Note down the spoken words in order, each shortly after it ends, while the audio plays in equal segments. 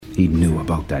He knew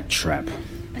about that trap.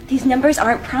 But these numbers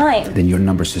aren't prime. Then your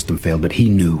number system failed, but he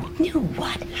knew. Knew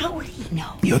what? How would he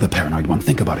know? You're the paranoid one.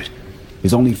 Think about it.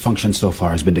 His only function so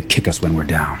far has been to kick us when we're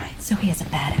down. So he has a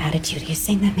bad attitude. Are you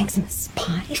saying that makes him a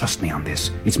spy? Trust me on this.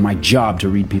 It's my job to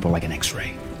read people like an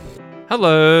X-ray.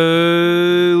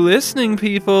 Hello, listening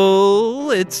people.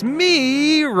 It's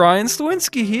me, Ryan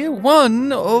Slawinski here,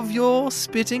 one of your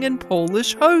spitting and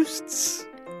Polish hosts.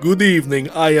 Good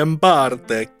evening, I am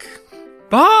Bartek.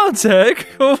 Bartek?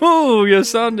 Oh, you're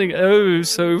sounding oh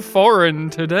so foreign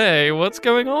today. What's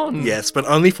going on? Yes, but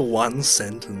only for one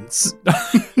sentence.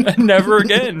 Never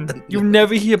again. You'll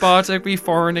never hear Bartek be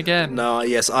foreign again. No,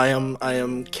 yes, I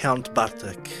am Count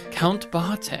Bartek. Count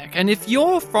Bartek. And if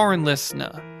you're a foreign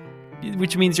listener,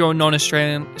 which means you're a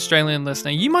non-Australian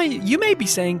listener, you may be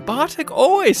saying Bartek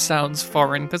always sounds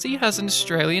foreign because he has an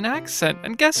Australian accent.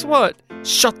 And guess what?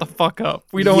 Shut the fuck up.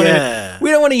 We don't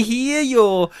want to hear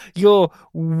your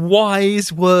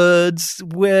wise words.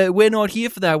 We're not here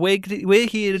for that. We're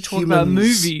here to talk about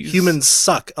movies. Humans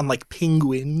suck, unlike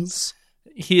penguins.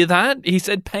 Hear that? He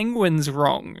said penguins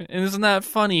wrong. Isn't that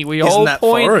funny? We Isn't all that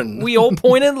point foreign? We all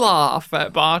point and laugh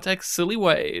at Bartek's silly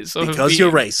ways. Because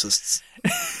you're racists.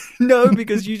 No,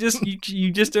 because you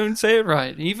just don't say it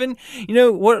right. Even, you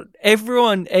know what,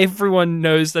 everyone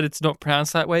knows that it's not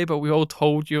pronounced that way, but we all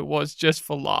told you it was just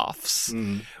for laughs.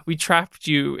 We trapped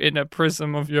you in a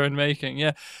prism of your own making.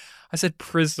 Yeah, I said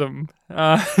prism,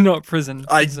 not prison.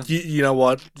 Prism. You know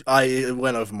what? It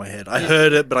went over my head. I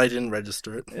heard it, but I didn't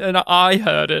register it. And I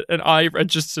heard it, and I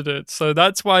registered it. So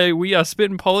that's why we are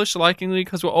spitting Polish likingly,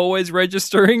 because we're always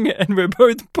registering, and we're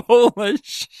both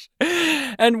Polish.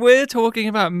 And we're talking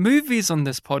about movies on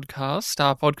this podcast,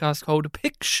 our podcast called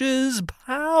Pictures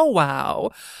Powwow,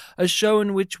 a show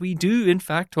in which we do, in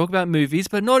fact, talk about movies,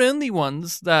 but not only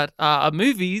ones that are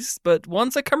movies, but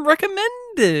ones that come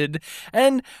recommended.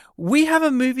 And we have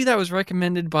a movie that was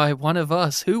recommended by one of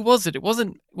us. Who was it? Was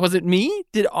it me?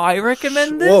 Did I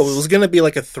recommend this? Well, it was going to be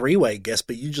like a three-way guess,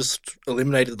 but you just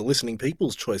eliminated the listening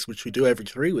people's choice, which we do every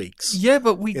 3 weeks. Yeah,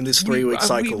 but in this 3-week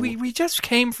cycle. We just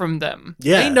came from them.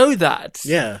 Yeah. They know that.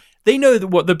 Yeah. They know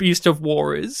what the Beast of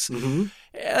War is. Mm-hmm.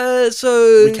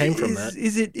 So we came from that.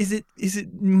 Is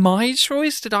it my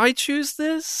choice? Did I choose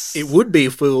this? It would be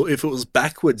if it was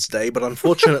backwards day, but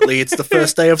unfortunately, it's the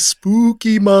first day of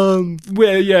Spooky Month.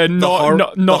 Well, yeah, not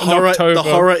October. The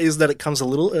horror is that it comes a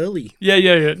little early. Yeah.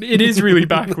 It is really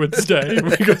backwards day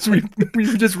because we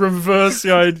just reverse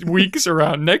the weeks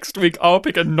around. Next week, I'll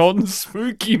pick a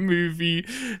non-spooky movie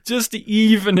just to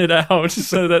even it out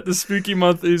so that the Spooky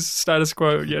Month is status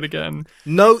quo yet again.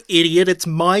 No, idiot! It's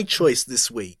my choice this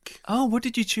week. Oh, what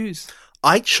did you choose?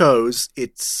 I chose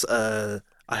I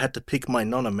had to pick my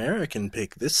non-American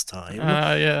pick this time.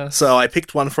 Yeah. So I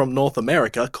picked one from North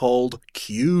America called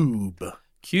Cube.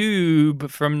 Cube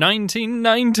from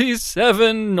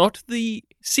 1997, not the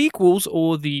sequels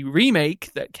or the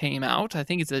remake that came out. I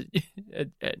think it's a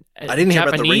I didn't hear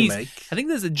about the remake. I think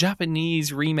there's a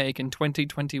Japanese remake in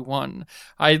 2021.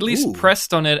 I at least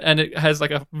pressed on it, and it has like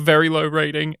a very low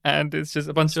rating, and it's just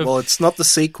a bunch of... Well, it's not the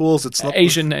sequels, it's not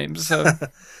Asian names, so...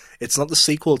 It's not the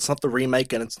sequel, it's not the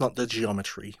remake, and it's not the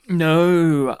geometry.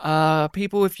 No.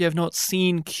 People, if you have not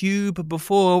seen Cube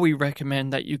before, we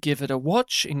recommend that you give it a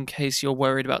watch in case you're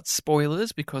worried about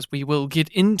spoilers, because we will get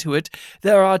into it.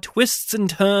 There are twists and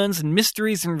turns and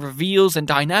mysteries and reveals and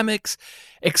dynamics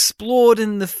explored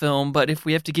in the film, but if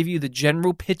we have to give you the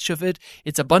general pitch of it,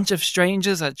 it's a bunch of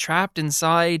strangers are trapped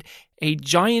inside a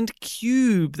giant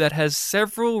cube that has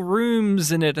several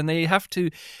rooms in it, and they have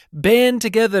to band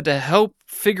together to help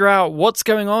figure out what's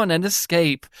going on and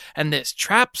escape. And there's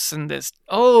traps, and there's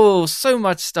so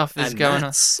much stuff is going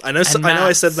on. I know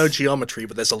I said no geometry,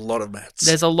 but there's a lot of maths.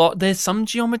 There's some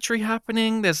geometry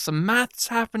happening. There's some maths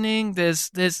happening. There's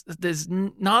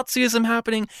Nazism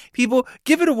happening. People,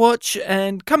 give it a watch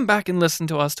and come back and listen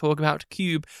to us talk about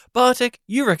Cube. Bartek,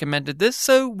 you recommended this,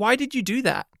 so why did you do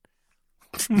that?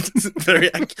 Very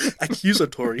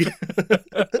accusatory.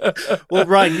 Well,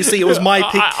 Ryan, you see, it was my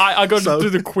pick. I got to do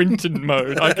the Quentin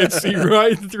mode. I can see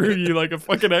right through you like a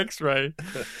fucking X-ray.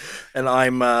 And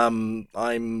I'm fuck,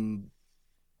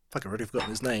 I already forgotten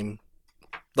his name.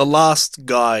 The last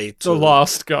guy. The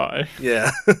last guy.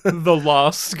 Yeah. The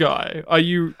last guy. Are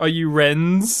you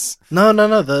Renz? No.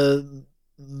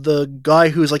 The guy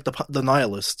who's like the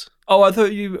nihilist. Oh, I thought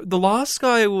the last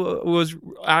guy was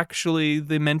actually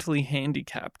the mentally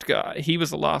handicapped guy. He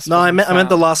was the last. No, I meant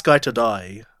the last guy to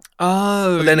die.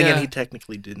 Oh, but then again, he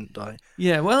technically didn't die.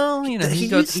 Yeah, well, he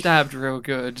got stabbed real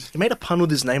good. He made a pun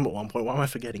with his name at one point. Why am I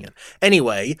forgetting it?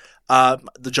 Anyway,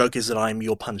 the joke is that I'm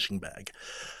your punching bag.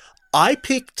 I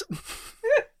picked...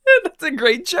 It's a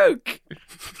great joke.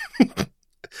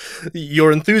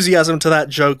 Your enthusiasm to that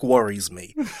joke worries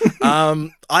me.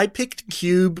 I picked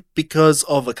Cube because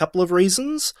of a couple of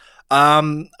reasons.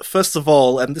 First of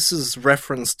all, and this is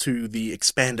reference to the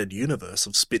expanded universe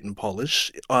of Spit and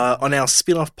Polish, on our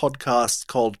spin-off podcast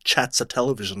called Chat's a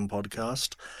Television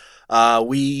Podcast,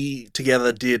 we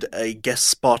together did a guest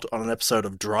spot on an episode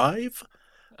of Drive.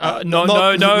 Not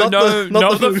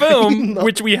the film,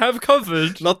 which we have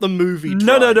covered. Not the movie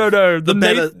No. Drive. The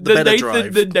better Nathan,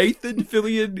 Drive. the Nathan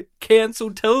Fillion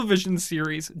cancelled television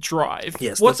series Drive.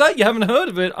 Yes, What's that? You haven't heard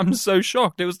of it? I'm so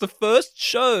shocked. It was the first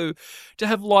show to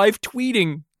have live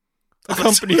tweeting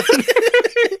accompanied.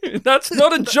 That's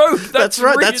not a joke. That's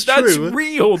right. That's true.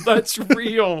 real. That's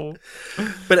real.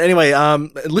 But anyway,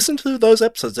 listen to those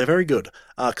episodes. They're very good.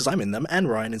 Because I'm in them, and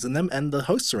Ryan is in them, and the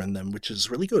hosts are in them, which is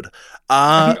really good.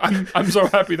 I'm so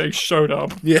happy they showed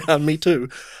up. Yeah, me too.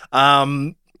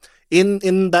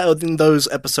 In those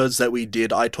episodes that we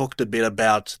did, I talked a bit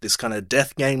about this kind of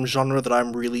death game genre that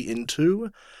I'm really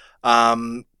into,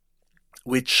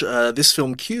 which this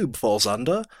film Cube falls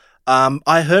under.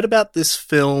 I heard about this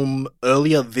film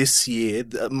earlier this year.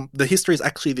 The history is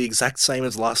actually the exact same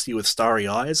as last year with Starry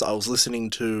Eyes. I was listening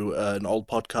to an old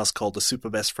podcast called the Super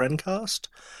Best Friend Cast,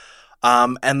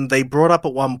 and they brought up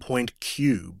at one point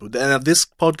Cube. And this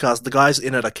podcast, the guys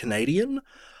in it are Canadian,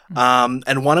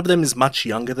 and one of them is much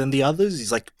younger than the others.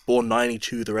 He's like born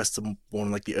 92, the rest of them born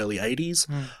in like the early 80s.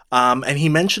 And he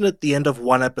mentioned at the end of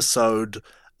one episode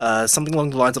something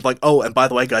along the lines of like, oh, and by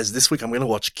the way, guys, this week I'm going to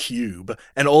watch Cube.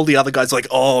 And all the other guys are like,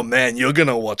 oh, man, you're going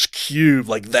to watch Cube,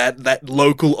 like that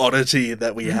local oddity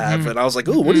that we have. And I was like,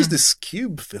 oh, what is this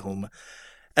Cube film?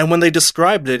 And when they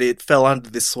described it, it fell under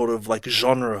this sort of like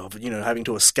genre of, having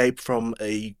to escape from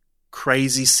a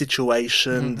crazy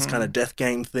situation, this kind of death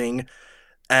game thing.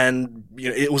 And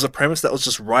it was a premise that was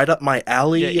just right up my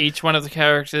alley. Yeah, each one of the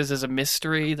characters is a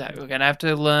mystery that we're going to have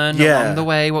to learn along the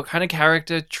way. What kind of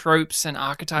character tropes and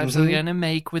archetypes are they going to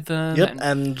make with them? Yep,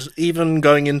 and even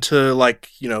going into like,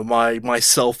 my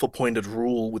self-appointed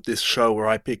rule with this show where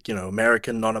I pick,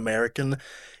 American, non-American,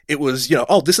 it was,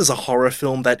 this is a horror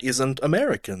film that isn't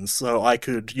American, so I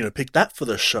could, pick that for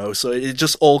the show. So it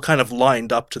just all kind of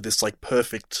lined up to this like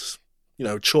perfect,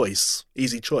 choice,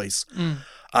 easy choice.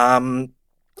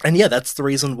 And yeah, that's the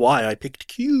reason why I picked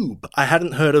Cube. I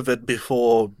hadn't heard of it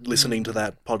before listening to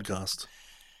that podcast.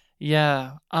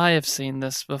 Yeah, I have seen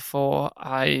this before.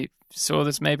 I saw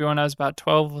this maybe when I was about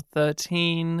 12 or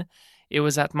 13. It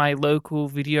was at my local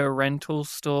video rental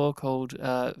store called,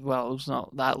 it was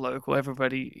not that local.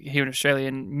 Everybody here in Australia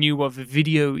knew of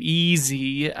Video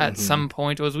Easy at some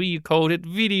point, or as we called it,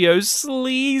 Video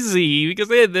Sleazy, because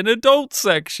they had an adult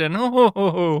section.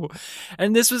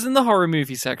 And this was in the horror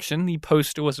movie section. The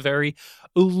poster was very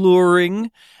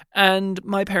alluring, and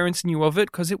my parents knew of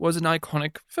it because it was an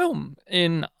iconic film.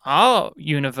 In our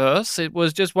universe, it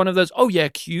was just one of those, oh yeah,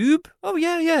 Cube? Oh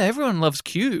yeah, everyone loves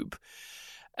Cube.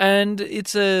 And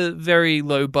it's a very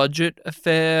low-budget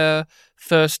affair,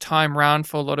 first time round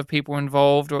for a lot of people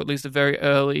involved, or at least a very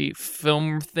early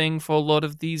film thing for a lot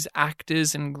of these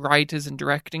actors and writers and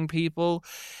directing people.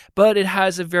 But it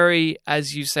has a very,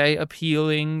 as you say,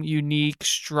 appealing, unique,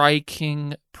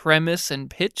 striking premise and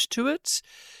pitch to it,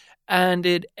 and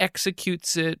it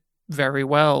executes it very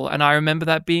well. And I remember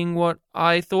that being what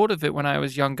I thought of it when I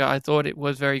was younger. I thought it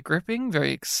was very gripping,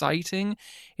 very exciting.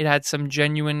 It had some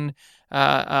genuine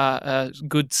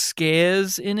good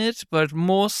scares in it, but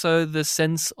more so the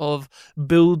sense of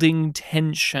building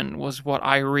tension was what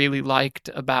I really liked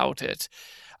about it.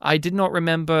 I did not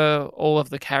remember all of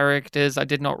the characters. I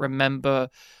did not remember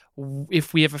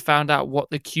if we ever found out what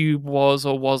the Cube was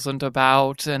or wasn't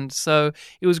about, and so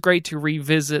it was great to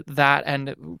revisit that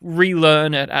and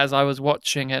relearn it as I was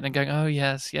watching it and going, oh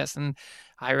yes, and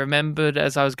I remembered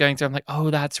as I was going through, I'm like,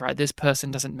 oh, that's right, this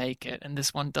person doesn't make it and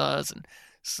this one does, and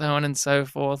so on and so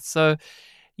forth. So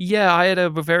yeah, I had a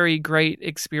very great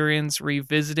experience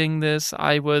revisiting this.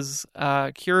 I was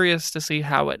curious to see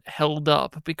how it held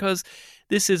up, because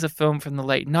this is a film from the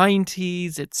late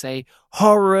 90s. It's a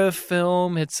horror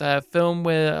film. It's a film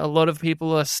where a lot of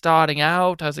people are starting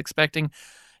out. I was expecting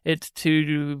it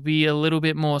to be a little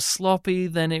bit more sloppy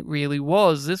than it really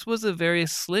was. This was a very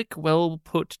slick, well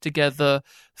put together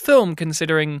film,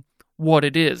 considering what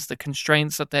it is, the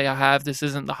constraints that they have. This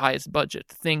isn't the highest budget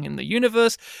thing in the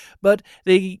universe, but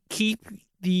they keep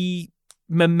the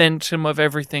momentum of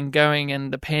everything going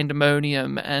and the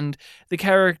pandemonium, and the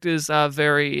characters are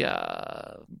very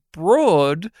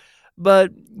broad,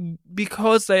 but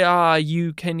because they are,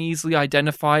 you can easily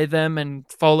identify them and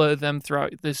follow them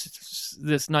throughout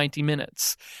this 90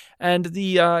 minutes. And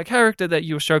the character that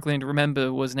you were struggling to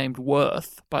remember was named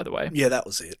Worth, by the way. Yeah, that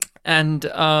was it. And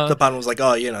the pun was like,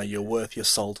 oh, you're worth your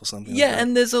salt or something. Yeah, like that.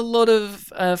 and there's a lot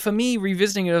of, for me,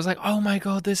 revisiting it, I was like, oh my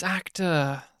god, this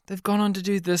actor, they've gone on to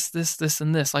do this,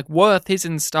 and this. Like, Worth, he's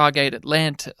in Stargate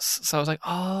Atlantis. So I was like,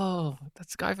 oh,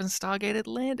 that's the guy from Stargate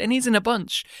Atlantis. And he's in a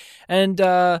bunch. And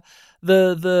the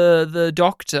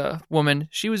doctor woman,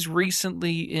 she was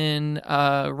recently in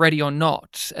Ready or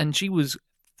Not, and she was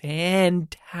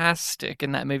fantastic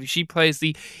in that movie. She plays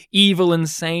the evil,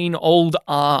 insane old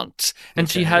aunt, and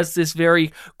she has this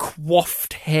very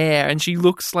coiffed hair, and she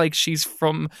looks like she's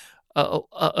from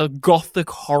a gothic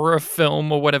horror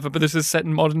film or whatever, but this is set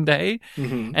in modern day,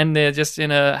 and they're just in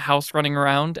a house running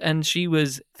around, and she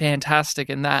was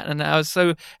fantastic in that. And I was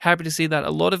so happy to see that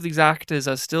a lot of these actors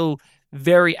are still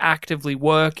very actively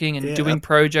working and doing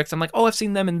projects. I'm like, oh, I've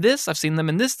seen them in this, I've seen them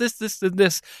in this,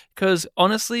 because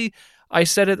honestly, I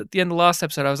said it at the end of the last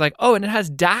episode. I was like, oh, and it has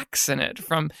Dax in it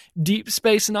from Deep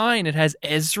Space Nine. It has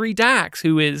Ezri Dax,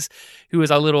 who is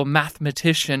our little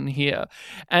mathematician here.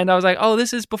 And I was like, oh,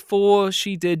 this is before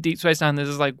she did Deep Space Nine. This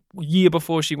is like a year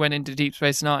before she went into Deep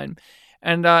Space Nine.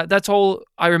 And that's all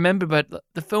I remember. But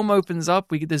the film opens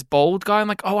up. We get this bold guy. I'm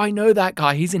like, oh, I know that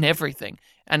guy. He's in everything.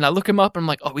 And I look him up and I'm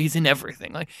like, oh, he's in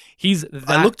everything. Like, he's that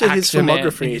I looked at his man.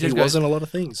 filmography and he goes, was in a lot of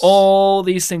things. All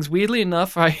these things. Weirdly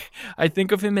enough, I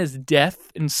think of him as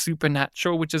Death in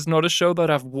Supernatural, which is not a show that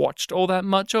I've watched all that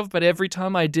much of, but every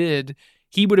time I did,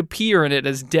 he would appear in it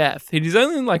as Death. And he's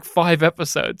only in like 5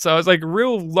 episodes, so I was like,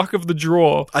 real luck of the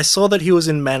draw. I saw that he was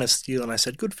in Man of Steel and I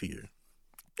said, good for you.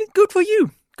 Good for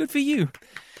you. Good for you.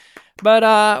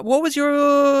 But what was your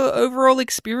overall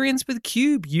experience with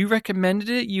Cube? You recommended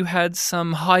it. You had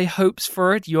some high hopes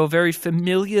for it. You're very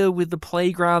familiar with the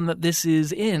playground that this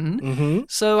is in. Mm-hmm.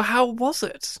 So how was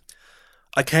it?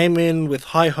 I came in with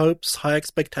high hopes, high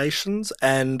expectations,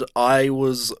 and I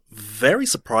was very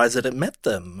surprised that it met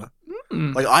them.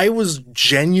 Like, I was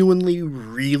genuinely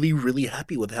really, really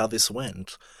happy with how this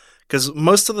went. Because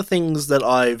most of the things that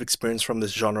I've experienced from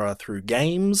this genre are through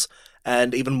games,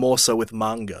 and even more so with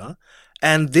manga.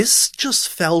 And this just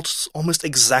felt almost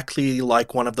exactly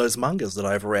like one of those mangas that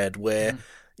I've read, where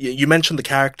you mentioned the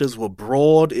characters were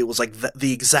broad. It was like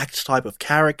the exact type of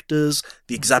characters,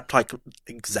 the exact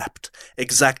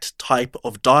type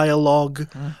of dialogue.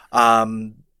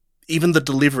 Even the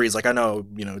deliveries, like, I know,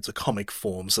 it's a comic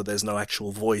form, so there's no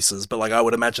actual voices, but, like, I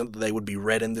would imagine that they would be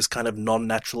read in this kind of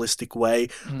non-naturalistic way.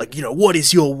 Like, what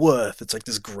is your worth? It's like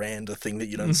this grander thing that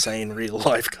you don't say in real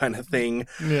life kind of thing.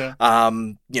 Yeah.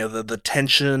 The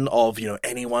tension of,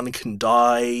 anyone can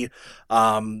die.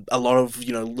 A lot of,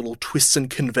 little twists and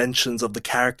conventions of the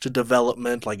character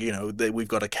development. Like, we've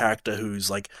got a character who's,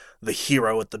 like, the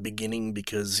hero at the beginning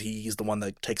because he's the one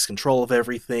that takes control of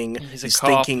everything. He's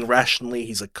thinking rationally.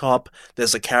 He's a cop.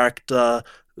 There's a character,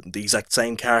 the exact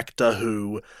same character,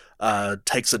 who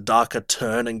takes a darker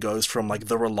turn and goes from, like,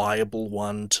 the reliable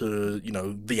one to,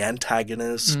 the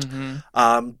antagonist.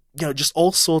 Just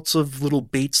all sorts of little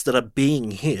beats that are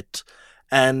being hit.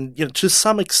 And, to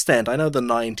some extent, I know the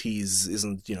 90s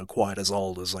isn't, quite as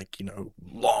old as, like,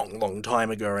 long time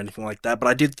ago or anything like that, but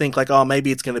I did think, like, oh,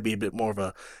 maybe it's going to be a bit more of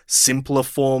a simpler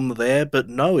form there, but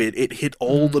no, it hit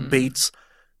all the beats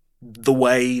the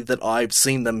way that I've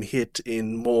seen them hit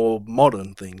in more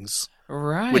modern things.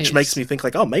 Right. Which makes me think,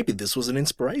 like, oh, maybe this was an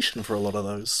inspiration for a lot of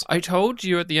those. I told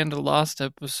you at the end of the last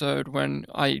episode when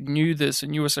I knew this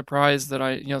and you were surprised that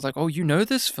I was like, oh, you know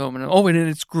this film? And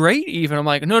it's great even. I'm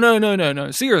like, no.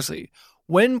 Seriously.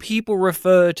 When people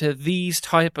refer to these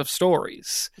type of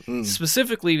stories,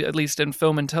 specifically, at least in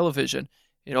film and television,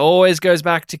 it always goes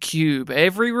back to Cube.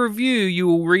 Every review you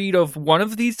will read of one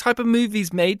of these type of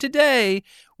movies made today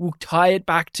will tie it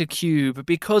back to Cube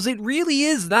because it really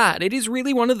is that. It is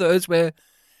really one of those where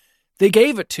they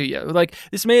gave it to you. Like,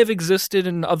 this may have existed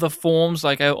in other forms,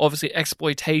 like obviously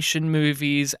exploitation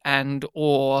movies and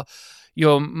or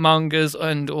your mangas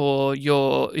and or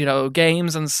your,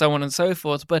 games and so on and so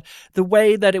forth. But the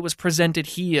way that it was presented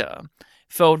here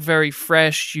felt very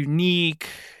fresh, unique,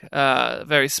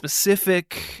 very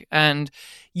specific, and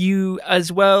you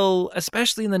as well,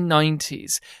 especially in the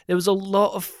 90s, there was a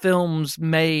lot of films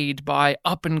made by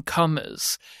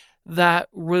up-and-comers that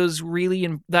were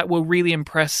really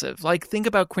impressive. Like, think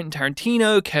about Quentin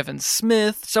Tarantino, Kevin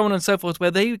Smith, so on and so forth,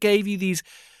 where they gave you these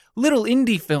little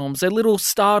indie films, they're little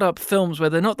startup films where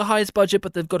they're not the highest budget,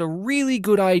 but they've got a really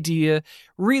good idea,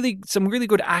 some really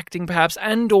good acting perhaps,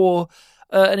 and or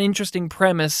an interesting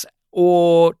premise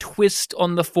or twist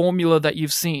on the formula that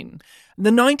you've seen. The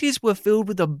 90s were filled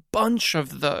with a bunch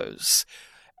of those.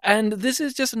 And this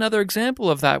is just another example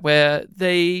of that, where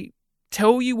they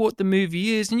tell you what the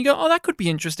movie is and you go, oh, that could be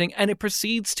interesting. And it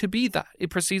proceeds to be that. It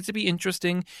proceeds to be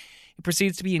interesting. It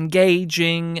proceeds to be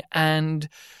engaging and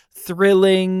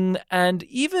thrilling and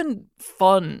even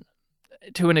fun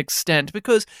to an extent.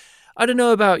 Because I don't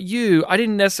know about you, I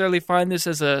didn't necessarily find this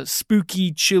as a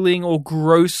spooky, chilling, or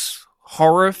gross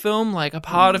horror film. Like, a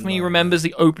part of me remembers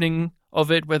the opening of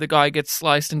it where the guy gets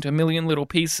sliced into a million little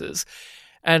pieces.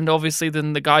 And obviously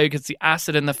then the guy who gets the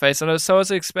acid in the face. And I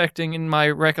was expecting in my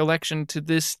recollection to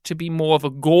this to be more of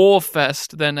a gore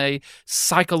fest than a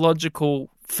psychological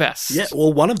fest. Yeah,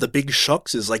 well, one of the big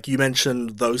shocks is, like, you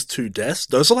mentioned those two deaths.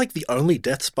 Those are, like, the only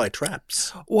deaths by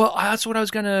traps. Well, that's what I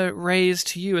was going to raise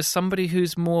to you as somebody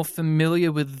who's more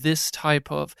familiar with this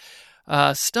type of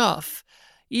stuff.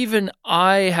 Even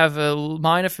I have a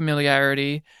minor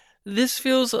familiarity. This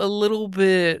feels a little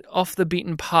bit off the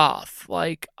beaten path.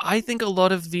 Like, I think a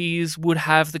lot of these would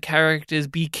have the characters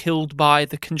be killed by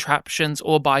the contraptions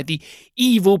or by the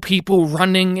evil people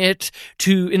running it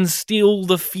to instill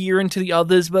the fear into the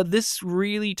others, but this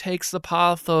really takes the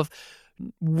path of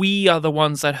we are the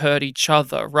ones that hurt each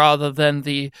other rather than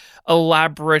the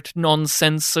elaborate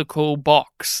nonsensical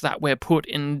box that we're put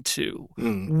into.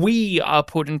 We are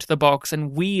put into the box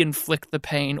and we inflict the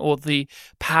pain or the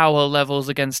power levels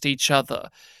against each other.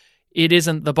 It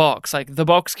isn't the box. Like, the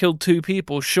box killed 2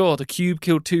 people, sure, the cube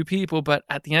killed 2 people, but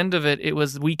at the end of it, it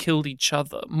was we killed each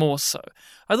other, more so.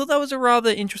 I thought that was a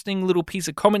rather interesting little piece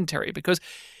of commentary, because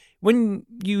when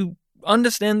you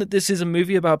understand that this is a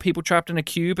movie about people trapped in a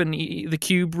cube and the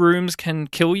cube rooms can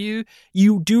kill you,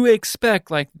 you do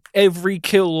expect, like, every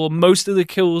kill or most of the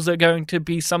kills are going to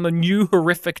be some new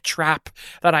horrific trap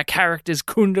that our characters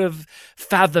couldn't have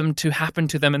fathomed to happen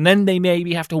to them, and then they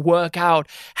maybe have to work out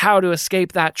how to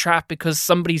escape that trap because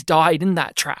somebody's died in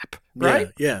that trap, right?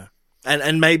 Yeah.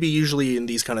 And maybe usually in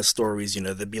these kind of stories, you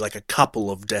know, there'd be like a couple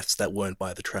of deaths that weren't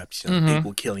by the traps, you know,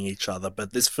 people killing each other.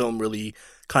 But this film really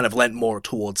kind of lent more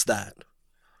towards that.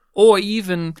 Or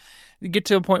even you get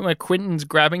to a point where Quentin's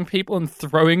grabbing people and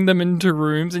throwing them into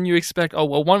rooms, and you expect, oh,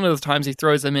 well, one of the times he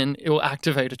throws them in, it will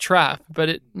activate a trap. But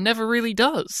it never really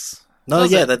does. No,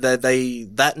 yeah,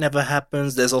 that never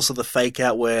happens. There's also the fake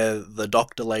out where the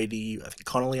doctor lady, I think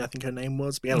Connolly, I think her name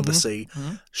was, began with the C.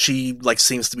 She, like,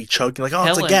 seems to be choking, like, oh,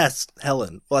 Helen. it's a gas.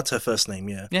 Helen. Well, that's her first name,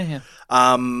 yeah. Yeah.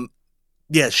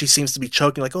 Yeah, she seems to be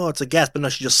choking, like, oh, it's a gas, but no,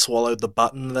 she just swallowed the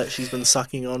button that she's been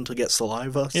sucking on to get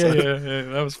saliva. So. Yeah,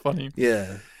 that was funny.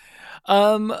 Yeah.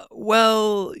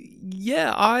 Well,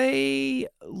 yeah, I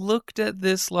looked at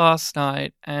this last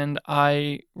night and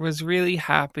I was really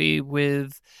happy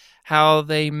with how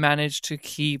they managed to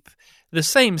keep the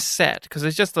same set, because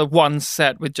it's just the one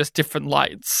set with just different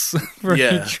lights for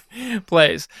each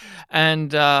place,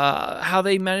 and how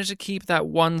they managed to keep that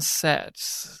one set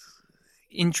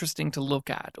interesting to look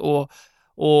at,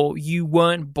 or you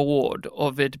weren't bored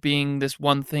of it being this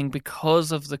one thing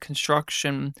because of the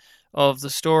construction of the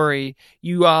story.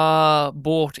 You are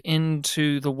brought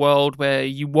into the world where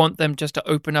you want them just to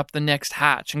open up the next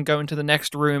hatch and go into the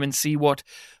next room and see what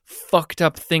fucked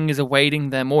up thing is awaiting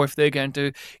them, or if they're going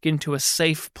to get into a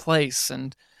safe place.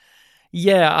 And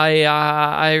yeah,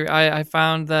 I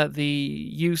found that the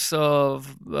use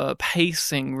of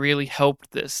pacing really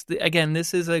helped this. Again,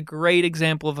 this is a great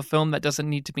example of a film that doesn't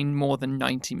need to be more than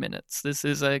 90 minutes. This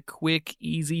is a quick,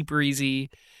 easy breezy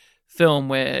film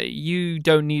where you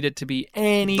don't need it to be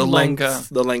any longer.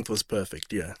 The length was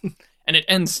perfect, yeah. And it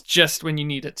ends just when you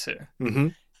need it to. Mm-hmm.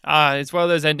 It's one of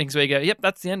those endings where you go, yep,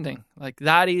 that's the ending. Like,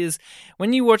 that is,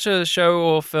 when you watch a show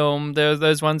or film, there's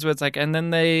those ones where it's like, and then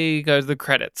they go to the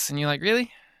credits, and you're like,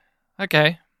 really?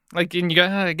 Okay. Like, and you go, oh,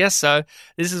 I guess so.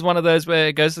 This is one of those where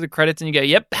it goes to the credits and you go,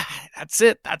 yep, that's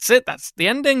it. That's the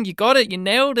ending. You got it. You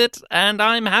nailed it. And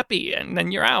I'm happy. And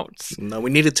then you're out. No, we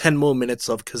needed 10 more minutes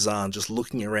of Kazan just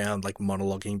looking around, like,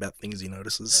 monologuing about things he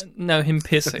notices. No, him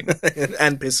pissing.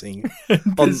 and pissing.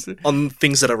 on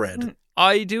things that are red.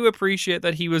 I do appreciate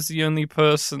that he was the only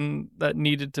person that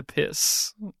needed to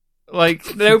piss. Like,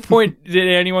 at no point did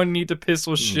anyone need to piss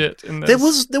or shit in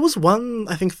this. There was one,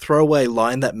 I think, throwaway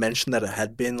line that mentioned that it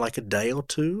had been like a day or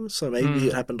two, so maybe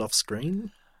it happened off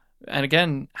screen. And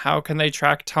again, how can they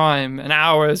track time? An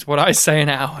hour is what I say an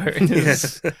hour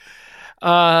is.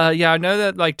 Yeah, I know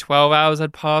that like 12 hours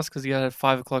had passed because he had a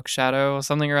 5 o'clock shadow or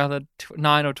something around that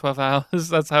 9 or 12 hours.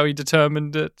 That's how he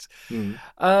determined it.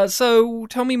 So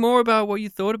tell me more about what you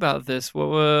thought about this. What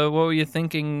were you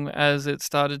thinking as it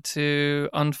started to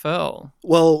unfurl?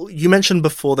 Well, you mentioned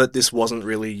before that this wasn't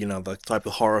really, the type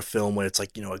of horror film where it's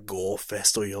like, a gore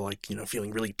fest or you're like,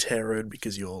 feeling really terrored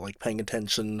because you're like paying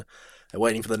attention and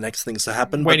waiting for the next things to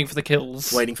happen. Waiting for the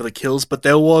kills. But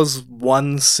there was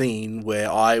one scene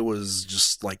where I was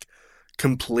just like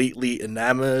completely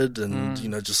enamored and,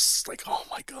 just like, oh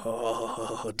my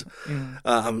God.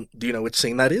 Do you know which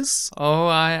scene that is? Oh,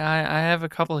 I have a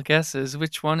couple of guesses.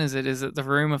 Which one is it? Is it the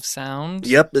Room of Sound?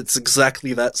 Yep, it's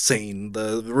exactly that scene.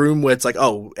 The room where it's like,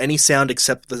 oh, any sound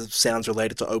except the sounds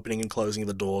related to opening and closing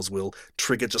the doors will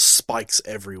trigger just spikes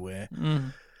everywhere.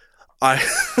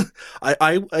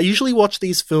 I usually watch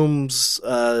these films,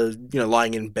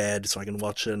 lying in bed so I can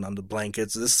watch it under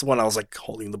blankets. This one I was like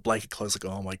holding the blanket close, like,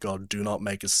 oh my God, do not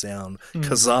make a sound.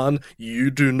 Kazan, you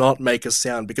do not make a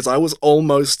sound. Because I was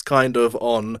almost kind of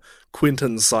on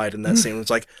Quentin's side in that scene.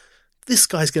 It's like, this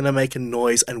guy's going to make a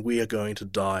noise and we are going to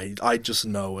die. I just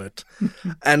know it.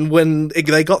 And when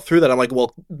they got through that, I'm like,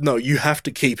 well, no, you have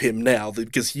to keep him now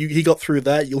because he got through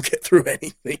that, you'll get through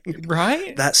anything.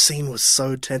 Right? That scene was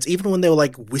so tense. Even when they were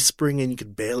like whispering and you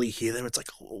could barely hear them, it's like,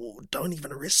 oh, don't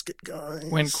even risk it, guys.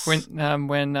 When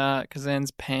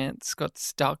Kazan's pants got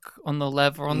stuck on the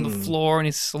lever on the floor and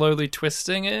he's slowly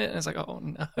twisting it, and it's like, oh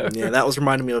no. Yeah, that was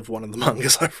reminding me of one of the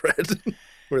mangas I've read.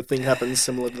 Where a thing happens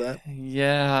similar to that.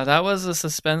 Yeah, that was a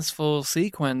suspenseful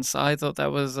sequence. I thought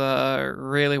that was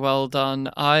really well done.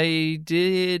 I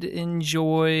did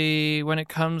enjoy when it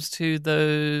comes to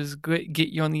those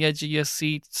get you on the edge of your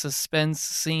seat suspense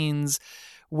scenes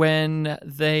when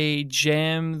they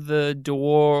jam the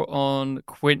door on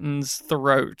Quentin's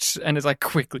throat and it's like,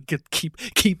 quickly,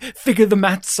 keep figure the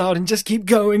maths out and just keep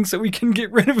going so we can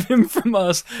get rid of him from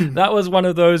us. That was one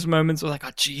of those moments where like,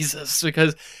 oh, Jesus,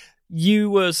 because you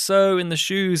were so in the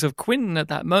shoes of Quentin at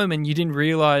that moment, you didn't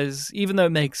realize, even though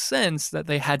it makes sense, that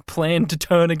they had planned to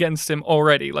turn against him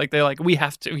already. Like, they're like, we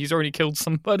have to. He's already killed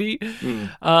somebody.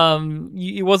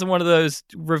 It wasn't one of those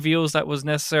reveals that was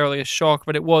necessarily a shock,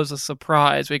 but it was a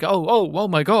surprise. We go, oh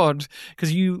my God.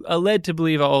 Because you are led to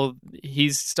believe, oh,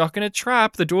 he's stuck in a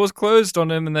trap. The door's closed on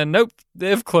him. And then, nope,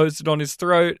 they've closed it on his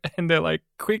throat. And they're like,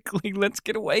 quickly, let's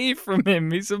get away from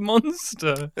him. He's a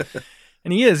monster.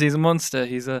 And he is. He's a monster.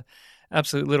 He's a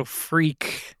absolute little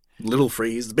freak.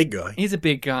 He's the big guy. He's a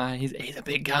big guy. He's a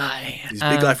big guy. He's a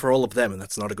big guy for all of them, and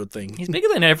that's not a good thing. He's bigger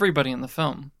than everybody in the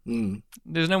film.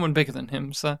 There's no one bigger than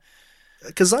him, so...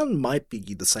 Kazan might be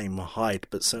the same height,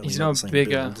 but certainly he's not not the same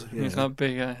bigger. build. Yeah. He's not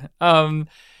bigger.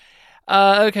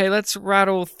 Okay, let's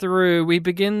rattle through. We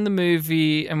begin the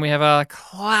movie, and we have a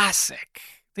classic.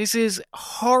 This is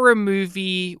horror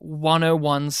movie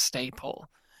 101 staple.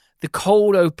 The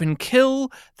cold open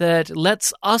kill that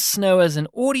lets us know as an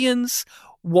audience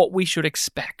what we should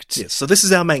expect. Yes, so this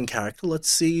is our main character.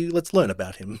 Let's learn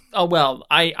about him. Oh, well,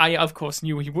 I of course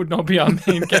knew he would not be our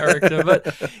main character,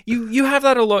 but you have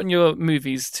that a lot in your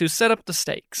movies to set up the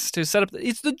stakes,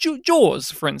 it's the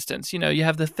Jaws, for instance. You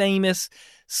have the famous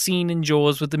scene in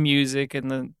Jaws with the music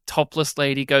and the topless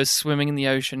lady goes swimming in the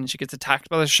ocean and she gets attacked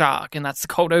by the shark and that's the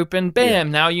cold open. Bam!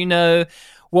 Yeah. Now you know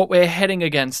what we're heading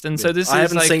against. And so I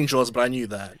haven't seen Jaws, but I knew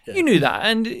that. Yeah. You knew that.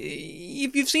 And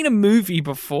if you've seen a movie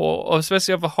before, or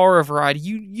especially of a horror variety,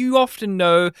 you often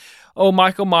know, oh,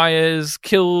 Michael Myers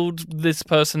killed this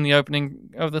person in the opening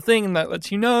of the thing, and that lets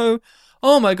you know,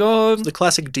 oh my God. It's the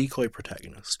classic decoy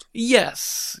protagonist.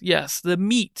 Yes. The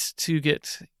meat to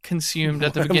get consumed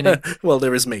at the beginning. Well,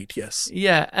 there is meat, yes.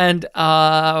 Yeah, and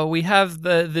we have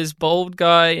this bold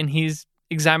guy, and he's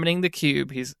examining the cube.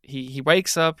 He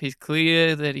wakes up, he's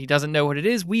clear that he doesn't know what it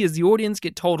is. We as the audience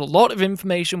get told a lot of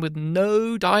information with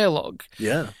no dialogue.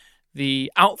 Yeah. The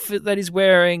outfit that he's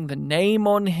wearing, the name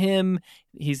on him,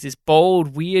 he's this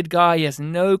bold, weird guy, he has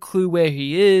no clue where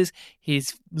he is.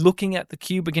 He's looking at the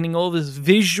cube, getting all this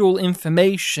visual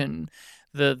information.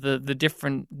 The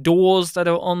different doors that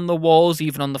are on the walls,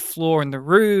 even on the floor and the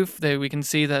roof. There we can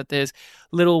see that there's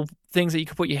little things that you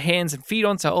can put your hands and feet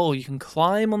on. So, you can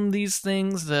climb on these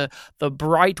things. The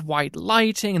bright white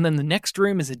lighting, and then the next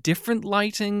room is a different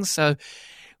lighting. So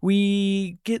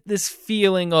we get this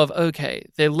feeling of, okay,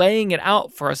 they're laying it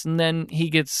out for us, and then he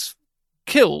gets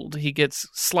killed. He gets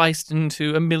sliced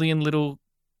into a million little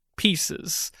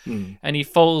pieces and he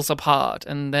falls apart,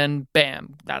 and then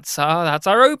bam, that's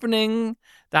our opening.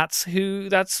 That's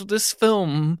this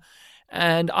film.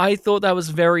 And I thought that was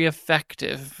very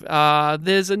effective.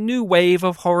 There's a new wave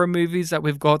of horror movies that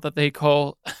we've got that they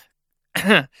call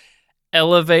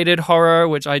elevated horror,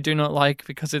 which I do not like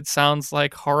because it sounds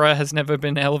like horror has never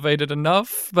been elevated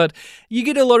enough. But you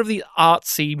get a lot of the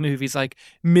artsy movies like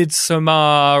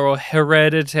Midsommar or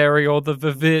Hereditary or The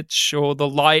Vivitch or The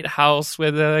Lighthouse,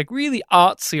 where they're like really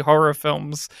artsy horror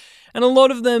films. And a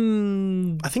lot of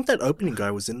them... I think that opening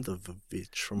guy was in The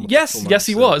Vivitch. From Yes,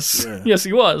 he was. Yeah. Yes,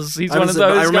 he was. He's one of those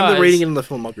guys. I remember reading it in the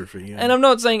filmography. Yeah. And I'm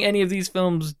not saying any of these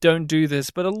films don't do this,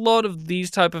 but a lot of these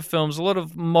type of films, a lot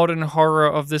of modern horror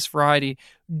of this variety,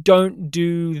 don't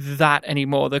do that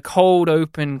anymore. The cold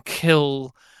open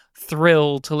kill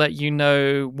thrill to let you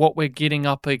know what we're getting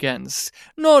up against.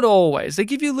 Not always. They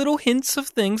give you little hints of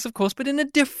things, of course, but in a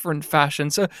different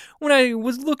fashion. So when I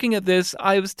was looking at this,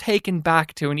 I was taken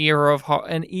back to an era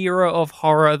of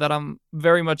horror that I'm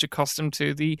very much accustomed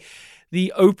to.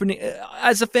 The opening,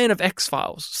 as a fan of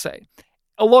X-Files, say,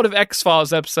 a lot of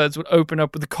X-Files episodes would open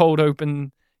up with a cold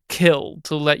open kill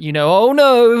to let you know, oh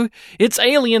no, it's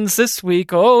aliens this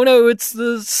week, oh no, it's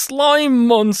the slime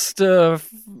monster,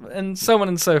 and so on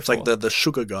and so forth. It's like the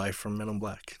sugar guy from Men in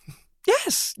Black.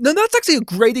 Yes, no, that's actually a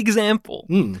great example.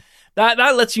 Mm. That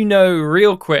lets you know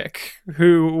real quick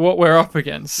what we're up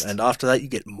against. And after that, you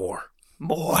get more.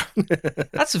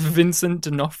 That's Vincent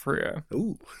D'Onofrio.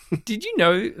 Ooh. Did you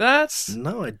know that?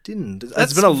 No, I didn't. It's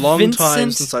That's been a long time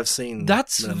Vincent- since I've seen Men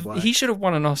in Black. He should have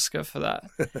won an Oscar for that.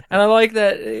 And I like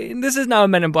that. This is now a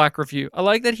Men in Black review. I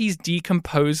like that he's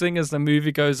decomposing as the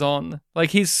movie goes on. Like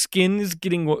his skin is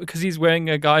getting, because he's wearing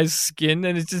a guy's skin,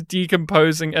 and it's just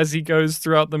decomposing as he goes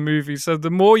throughout the movie. So the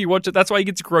more you watch it, that's why he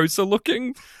gets grosser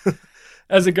looking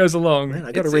as it goes along. Man,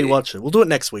 I got to rewatch it. We'll do it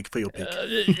next week for your pick.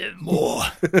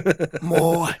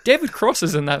 More. David Cross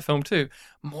is in that film too.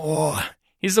 More.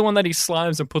 He's the one that he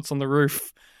slimes and puts on the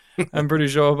roof. I'm pretty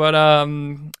sure, but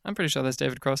I'm pretty sure that's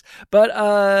David Cross.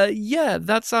 But yeah,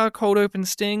 that's our cold open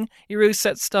sting. It really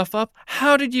sets stuff up.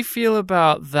 How did you feel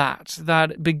about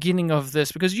that beginning of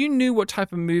this? Because you knew what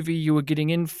type of movie you were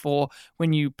getting in for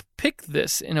when you picked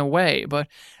this in a way, but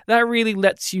that really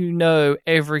lets you know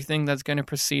everything that's going to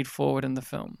proceed forward in the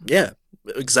film. Yeah,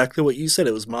 exactly what you said.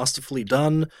 It was masterfully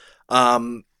done.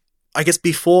 I guess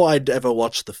before I'd ever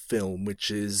watched the film, which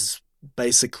is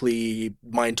basically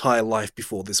my entire life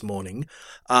before this morning,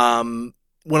 when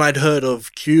I'd heard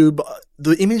of Cube,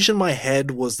 the image in my head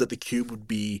was that the Cube would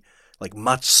be like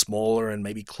much smaller and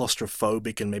maybe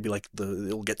claustrophobic, and maybe like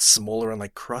it'll get smaller and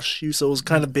like crush you. So it was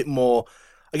kind of a bit more,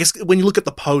 I guess when you look at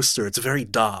the poster, it's very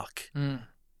dark.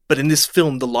 But in this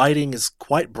film, the lighting is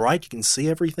quite bright. You can see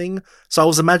everything. So I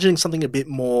was imagining something a bit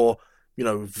more,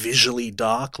 visually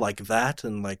dark like that,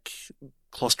 and like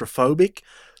claustrophobic.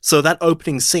 So that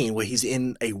opening scene where he's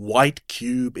in a white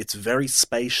cube, it's very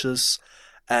spacious,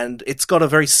 and it's got a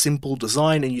very simple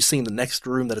design, and you see in the next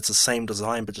room that it's the same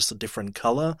design but just a different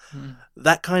color.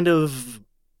 That kind of,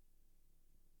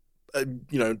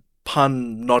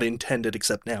 pun not intended,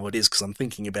 except now it is because I'm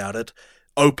thinking about it,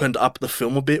 opened up the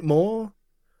film a bit more.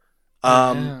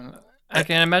 Yeah. I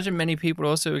can imagine many people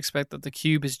also expect that the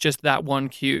cube is just that one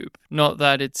cube, not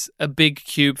that it's a big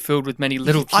cube filled with many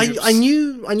little cubes. I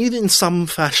knew that in some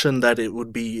fashion that it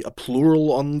would be a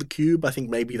plural on the cube. I think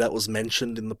maybe that was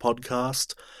mentioned in the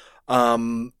podcast.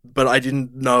 But I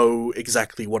didn't know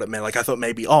exactly what it meant. Like I thought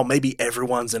maybe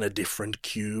everyone's in a different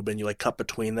cube and you like cut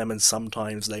between them, and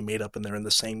sometimes they meet up and they're in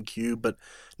the same cube. But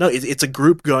no, it's a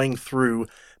group going through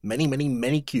many, many,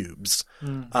 many cubes.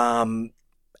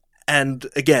 And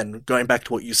again, going back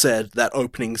to what you said, that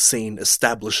opening scene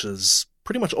establishes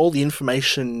pretty much all the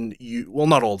information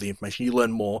not all the information, you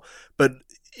learn more, but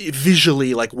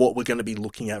visually, like what we're going to be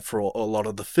looking at for a lot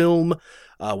of the film,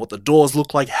 what the doors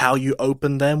look like, how you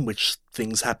open them, which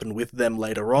things happen with them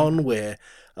later on, where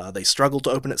they struggle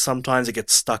to open it sometimes, it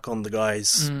gets stuck on the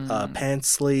guy's pants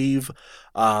sleeve,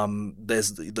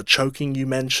 there's the choking you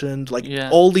mentioned,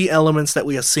 all the elements that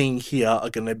we are seeing here are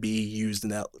going to be used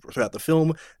throughout the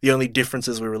film. The only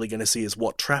differences we're really going to see is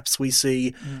what traps we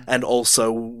see, and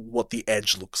also what the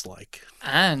edge looks like.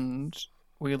 And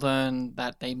we learn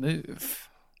that they move.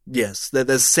 Yes,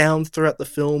 there's sound throughout the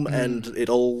film, and it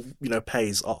all,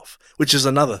 pays off, which is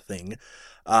another thing.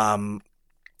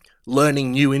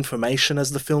 Learning new information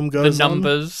as the film goes on.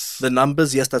 The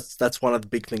numbers, yes, that's one of the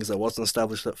big things that wasn't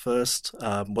established at first,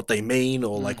 what they mean,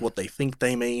 or like what they think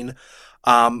they mean.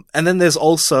 And then there's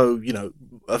also,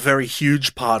 a very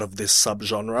huge part of this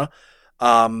subgenre,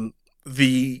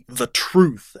 the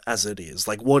truth as it is.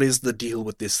 Like, what is the deal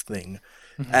with this thing?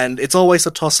 And it's always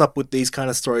a toss-up with these kind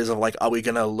of stories of like, are we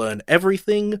going to learn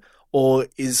everything, Or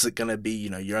is it going to be,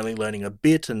 you're only learning a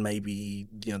bit and maybe,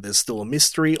 there's still a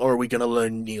mystery, or are we going to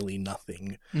learn nearly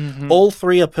nothing? Mm-hmm. All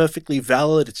three are perfectly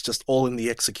valid. It's just all in the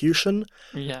execution.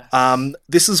 Yes.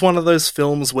 This is one of those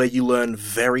films where you learn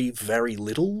very, very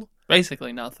little.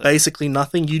 Basically nothing. Basically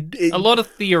nothing. A lot of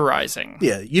theorizing.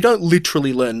 Yeah, you don't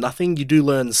literally learn nothing. You do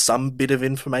learn some bit of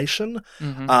information,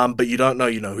 but you don't know,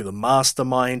 who the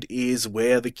mastermind is,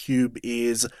 where the cube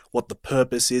is, what the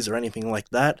purpose is, or anything like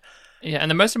that. Yeah,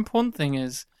 and the most important thing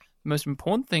is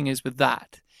with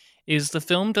that is the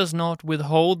film does not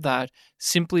withhold that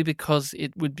simply because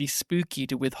it would be spooky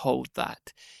to withhold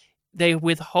that. They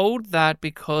withhold that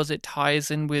because it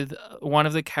ties in with one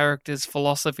of the characters'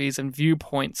 philosophies and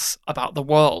viewpoints about the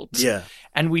world. Yeah.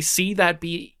 And we see that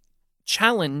be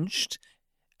challenged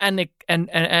and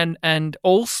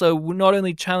also not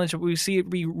only challenged, but we see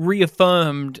it be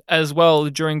reaffirmed as well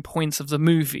during points of the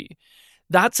movie.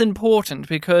 That's important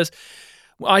because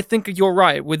I think you're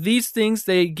right. With these things,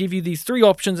 they give you these three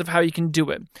options of how you can do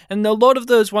it. And a lot of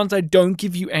those ones that don't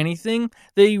give you anything,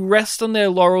 they rest on their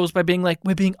laurels by being like,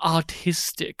 we're being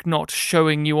artistic, not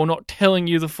showing you or not telling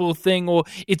you the full thing, or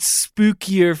it's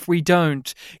spookier if we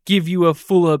don't give you a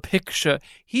fuller picture.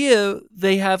 Here,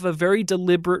 they have a very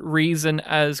deliberate reason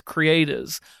as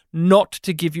creators not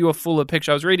to give you a fuller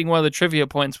picture. I was reading one of the trivia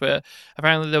points where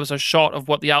apparently there was a shot of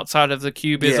what the outside of the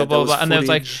cube is, or blah, blah, blah, and there was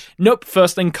like, nope,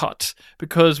 first thing cut,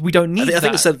 because we don't need that. I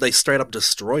think it said they straight up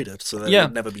destroyed it, so that it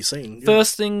would never be seen.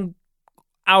 First thing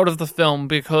out of the film,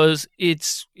 because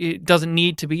it doesn't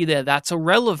need to be there. That's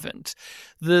irrelevant.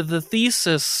 The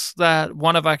thesis that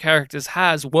one of our characters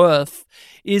has, Worth,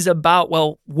 is about,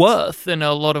 Worth in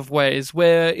a lot of ways,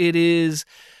 where it is...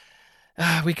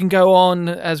 we can go on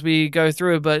as we go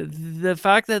through, but the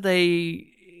fact that they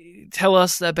tell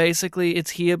us that basically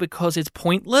it's here because it's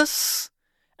pointless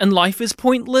and life is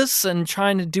pointless and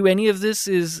trying to do any of this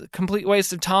is a complete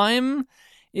waste of time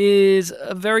is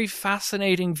a very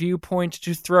fascinating viewpoint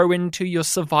to throw into your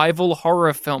survival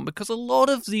horror film, because a lot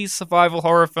of these survival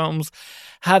horror films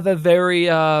have a very...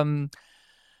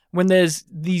 when there's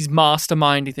these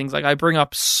mastermindy things, like I bring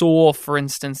up Saw, for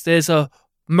instance, there's a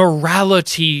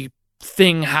morality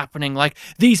thing happening, like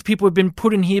these people have been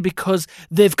put in here because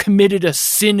they've committed a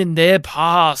sin in their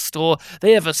past, or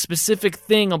they have a specific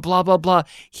thing, or blah blah blah.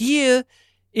 Here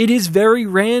it is very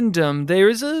random. There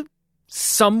is a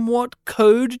somewhat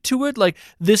code to it, like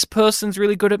this person's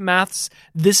really good at maths,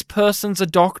 this person's a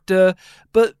doctor,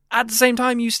 but at the same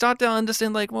time you start to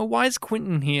understand, like, well, why is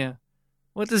Quentin here?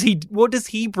 What does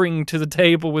he bring to the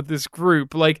table with this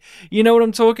group? Like, you know what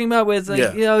I'm talking about? Where it's like,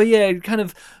 it kind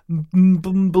of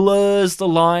blurs the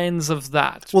lines of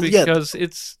that, because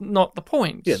it's not the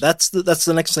point. Yeah, that's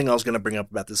the next thing I was going to bring up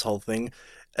about this whole thing.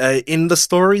 In the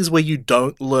stories where you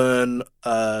don't learn,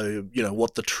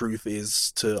 what the truth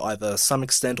is to either some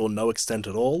extent or no extent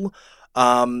at all,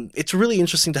 it's really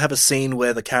interesting to have a scene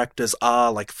where the characters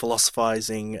are like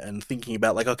philosophizing and thinking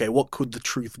about, like, okay, what could the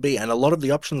truth be? And a lot of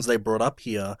the options they brought up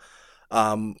here,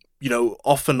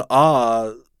 often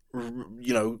are,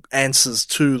 answers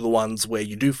to the ones where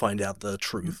you do find out the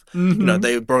truth. Mm-hmm.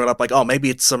 They brought it up like, oh, maybe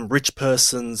it's some rich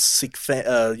person's sick,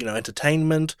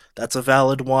 entertainment. That's a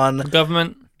valid one.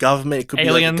 Government. It could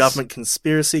aliens. be like a government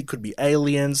conspiracy. It could be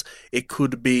aliens. It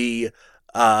could be...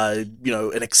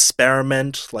 an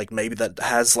experiment, like maybe that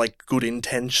has like good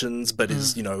intentions, but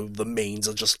is, the means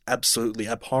are just absolutely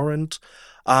abhorrent.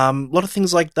 A lot of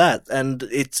things like that. And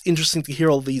it's interesting to hear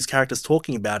all these characters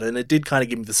talking about it. And it did kind of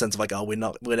give me the sense of like, oh,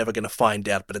 we're never going to find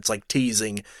out, but it's like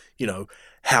teasing,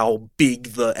 how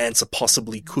big the answer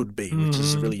possibly could be, which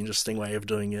is a really interesting way of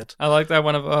doing it. I like that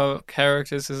one of our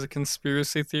characters is a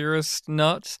conspiracy theorist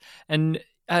nut, and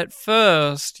at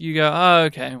first you go, oh,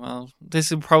 okay, well,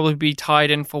 this will probably be tied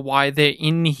in for why they're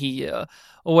in here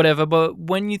or whatever, but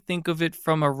when you think of it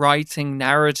from a writing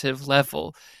narrative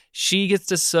level, she gets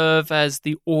to serve as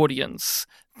the audience,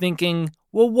 thinking,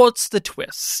 well, what's the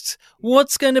twist?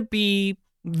 What's going to be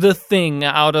the thing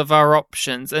out of our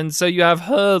options? And so you have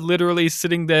her literally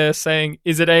sitting there saying,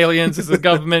 is it aliens? Is it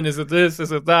government? Is it this?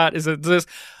 Is it that? Is it this?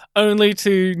 Only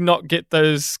to not get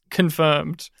those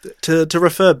confirmed. To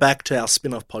refer back to our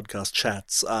spin-off podcast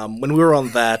chats, when we were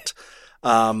on that,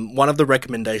 one of the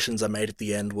recommendations I made at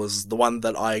the end was the one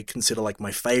that I consider like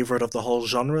my favorite of the whole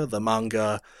genre, the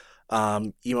manga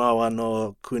Imawa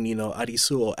no Kuni no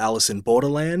Arisu, or Alice in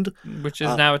Borderland. Which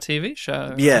is now a TV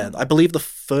show. Yeah, I believe the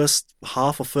first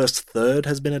half or first third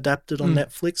has been adapted on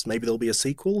Netflix. Maybe there'll be a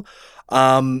sequel.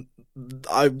 I'm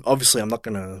not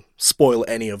going to spoil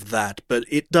any of that, but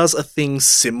it does a thing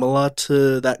similar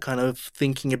to that kind of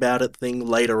thinking about it thing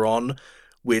later on,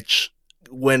 which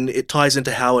when it ties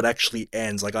into how it actually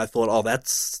ends, like I thought, oh,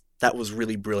 that's that was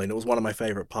really brilliant. It was one of my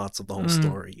favorite parts of the whole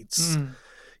story. It's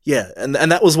yeah, and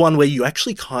that was one where you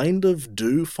actually kind of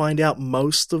do find out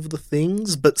most of the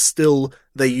things, but still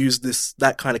they use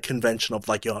that kind of convention of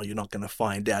like, oh, you're not going to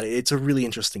find out. It's a really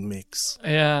interesting mix.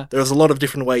 Yeah. There's a lot of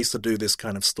different ways to do this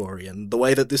kind of story, and the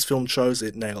way that this film chose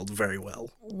it nailed very well.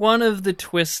 One of the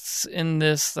twists in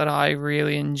this that I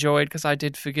really enjoyed, because I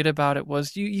did forget about it,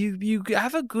 was you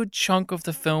have a good chunk of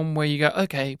the film where you go,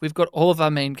 okay, we've got all of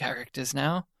our main characters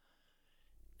now.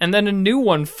 And then a new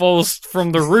one falls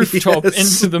from the rooftop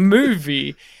into the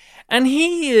movie. And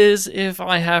he is, if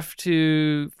I have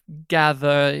to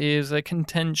gather, is a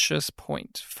contentious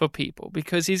point for people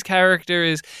because his character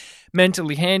is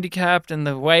mentally handicapped and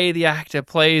the way the actor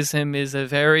plays him is a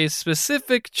very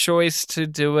specific choice to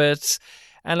do it.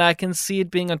 And I can see it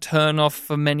being a turn-off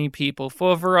for many people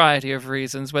for a variety of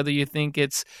reasons, whether you think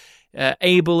it's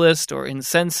ableist or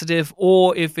insensitive,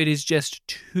 or if it is just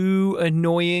too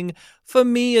annoying. For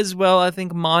me as well, I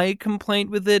think my complaint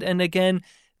with it, and again,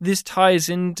 this ties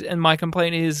in, and my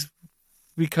complaint is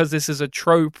because this is a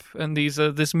trope, and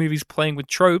this movie's playing with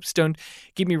tropes. Don't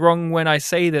get me wrong when I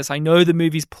say this. I know the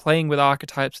movie's playing with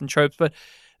archetypes and tropes, but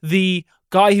the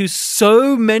guy who's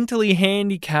so mentally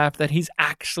handicapped that he's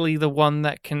actually the one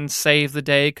that can save the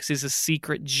day because he's a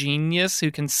secret genius who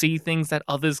can see things that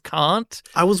others can't.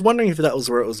 I was wondering if that was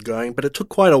where it was going, but it took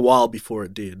quite a while before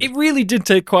it did. It really did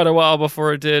take quite a while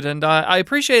before it did, and I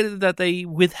appreciated that they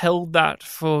withheld that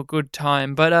for a good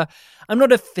time, but I'm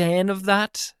not a fan of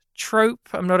that trope.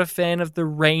 I'm not a fan of the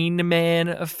Rain Man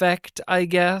effect, I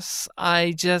guess.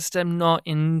 I just am not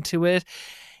into it.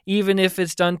 Even if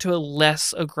it's done to a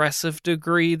less aggressive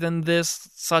degree than this,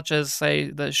 such as,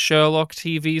 say, the Sherlock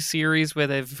TV series, where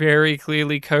they're very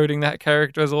clearly coding that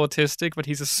character as autistic, but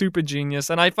he's a super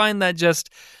genius. And I find that's just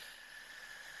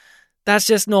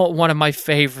not one of my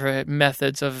favorite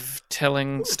methods of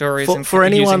telling stories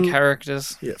and using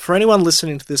characters. Yeah, for anyone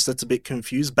listening to this that's a bit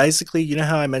confused, basically, you know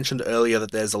how I mentioned earlier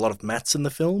that there's a lot of maths in the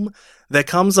film? There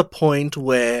comes a point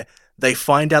where they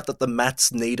find out that the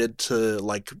maths needed to,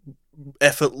 like,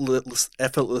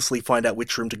 effortlessly find out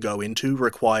which room to go into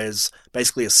requires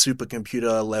basically a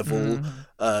supercomputer level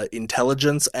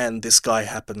intelligence, and this guy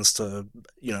happens to,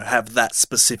 have that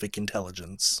specific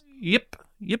intelligence. Yep.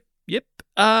 Who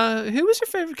was your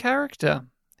favorite character?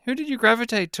 Who did you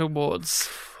gravitate towards?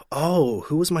 Oh,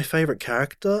 who was my favorite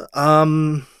character?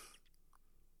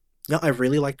 Yeah, I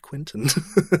really liked Quentin.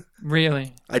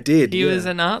 Really? I did, He was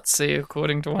a Nazi,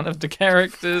 according to one of the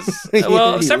characters.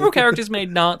 Well, several characters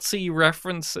made Nazi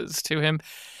references to him.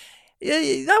 Yeah,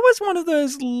 that was one of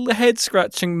those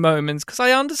head-scratching moments, because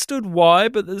I understood why,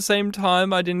 but at the same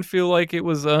time, I didn't feel like it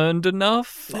was earned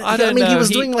enough. I don't know. He was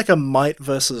doing like a might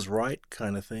versus right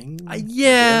kind of thing. I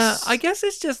guess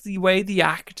it's just the way the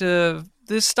actor...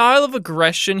 The style of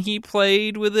aggression he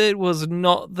played with it was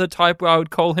not the type where I would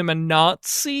call him a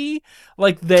Nazi.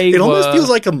 It almost feels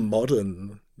like a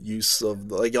modern use of,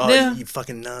 you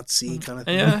fucking Nazi kind of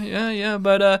thing. Yeah.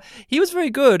 But he was very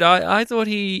good. I thought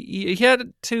he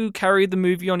had to carry the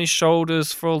movie on his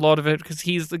shoulders for a lot of it because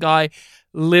he's the guy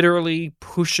literally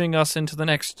pushing us into the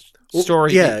next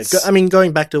story. Yeah,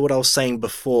 going back to what I was saying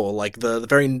before, like the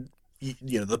very...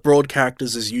 the broad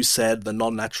characters, as you said, the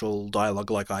non-natural dialogue,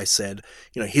 like I said,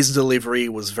 his delivery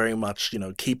was very much,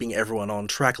 keeping everyone on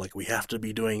track. Like, we have to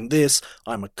be doing this.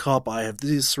 I'm a cop. I have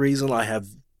this reason. I have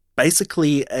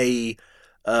basically a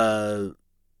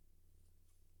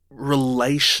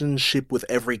relationship with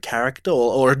every character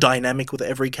or a dynamic with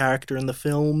every character in the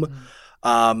film.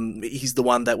 He's the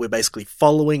one that we're basically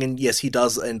following. And yes, he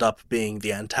does end up being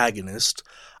the antagonist.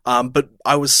 But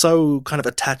I was so kind of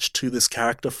attached to this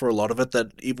character for a lot of it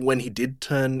that even when he did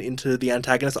turn into the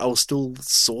antagonist, I was still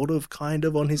sort of kind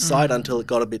of on his side until it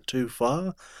got a bit too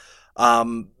far.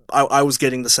 I was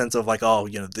getting the sense of like,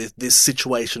 this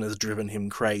situation has driven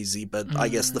him crazy, but I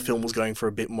guess the film was going for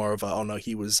a bit more of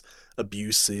he was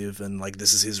abusive and like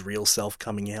this is his real self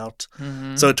coming out.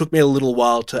 So it took me a little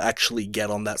while to actually get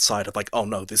on that side of like, oh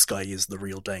no, this guy is the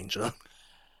real danger.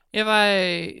 If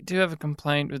I do have a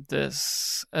complaint with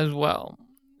this as well,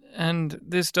 and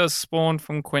this does spawn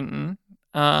from Quentin,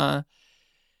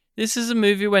 this is a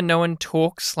movie where no one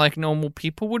talks like normal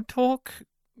people would talk.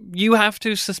 You have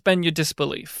to suspend your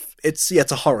disbelief. It's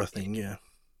a horror thing, yeah.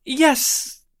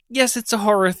 Yes, it's a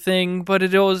horror thing, but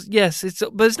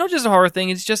but it's not just a horror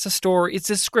thing, it's just a story, it's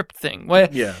a script thing, where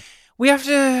we have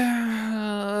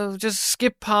to just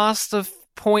skip past the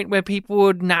point where people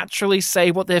would naturally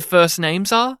say what their first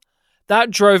names are.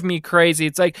 That drove me crazy.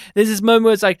 It's like, there's this moment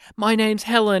where it's like, my name's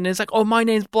Helen. It's like, oh, my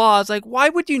name's blah. It's like, why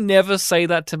would you never say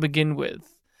that to begin with?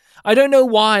 I don't know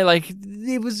why. Like,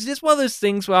 it was just one of those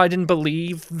things where I didn't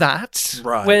believe that.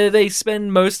 Right. Where they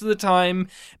spend most of the time,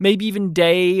 maybe even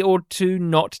day or two,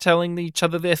 not telling each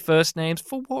other their first names.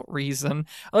 For what reason?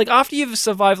 Like, after you've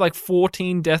survived like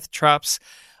 14 death traps,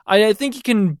 I think you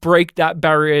can break that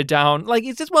barrier down. Like,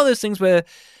 it's just one of those things where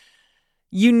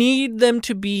you need them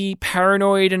to be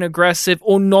paranoid and aggressive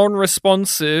or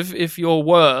non-responsive if you're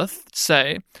Worth,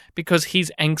 say, because he's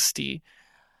angsty.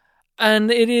 And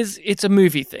it's a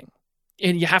movie thing.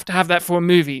 And you have to have that for a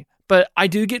movie. But I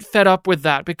do get fed up with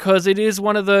that because it is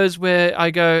one of those where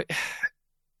I go,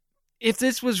 if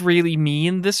this was really me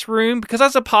in this room, because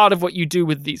that's a part of what you do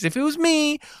with these. If it was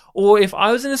me, or if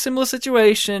I was in a similar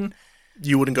situation,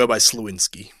 You wouldn't go by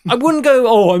Slewinski. I wouldn't go,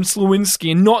 oh, I'm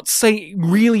Slewinski, and not say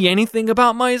really anything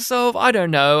about myself. I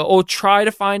don't know. Or try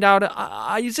to find out.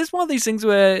 It's just one of these things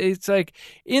where it's like,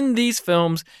 in these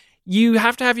films, you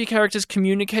have to have your characters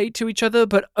communicate to each other,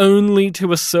 but only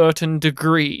to a certain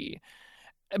degree.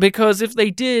 Because if they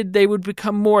did, they would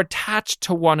become more attached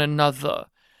to one another.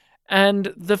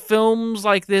 And the films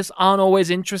like this aren't always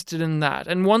interested in that.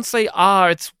 And once they are,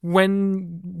 it's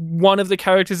when one of the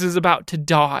characters is about to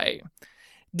die.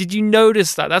 Did you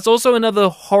notice that? That's also another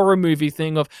horror movie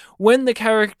thing of when the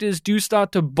characters do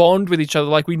start to bond with each other,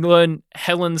 like we learn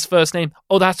Helen's first name,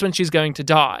 oh, that's when she's going to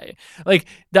die. Like,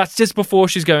 that's just before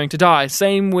she's going to die.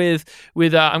 Same with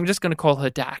I'm just going to call her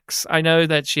Dax. I know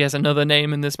that she has another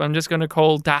name in this, but I'm just going to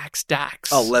call Dax.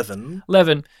 Oh, Levin.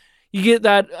 Levin. You get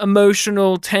that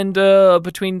emotional, tender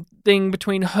between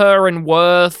her and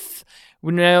Worth.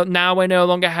 Now we're no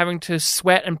longer having to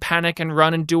sweat and panic and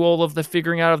run and do all of the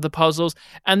figuring out of the puzzles,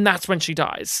 and that's when she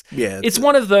dies. Yeah, it's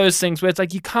one of those things where it's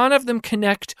like you can't have them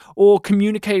connect or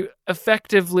communicate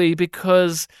effectively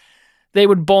because they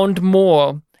would bond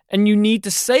more, and you need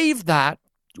to save that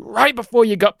right before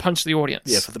you gut punch the audience.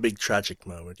 Yeah, for the big tragic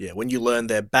moment. Yeah, when you learn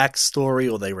their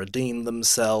backstory or they redeem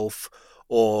themselves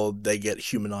or they get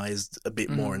humanized a bit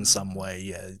more in some way,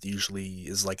 yeah, it usually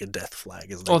is like a death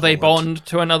flag. Or they bond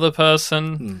to another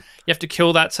person. You have to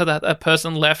kill that so that that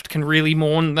person left can really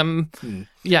mourn them.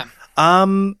 Yeah.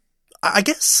 I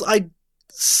guess I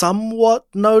somewhat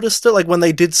noticed it. Like, when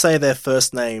they did say their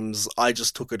first names, I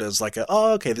just took it as like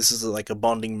okay, this is like a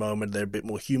bonding moment. They're a bit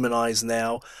more humanized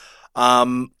now.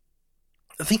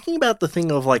 Thinking about the thing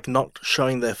of like not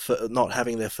having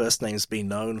their first names be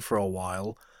known for a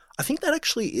while, I think that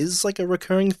actually is like a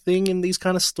recurring thing in these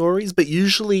kind of stories, but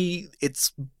usually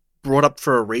it's brought up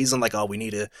for a reason, like, oh, we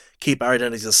need to keep our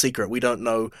identities a secret. We don't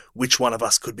know which one of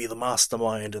us could be the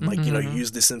mastermind and, like,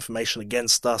 use this information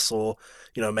against us, or,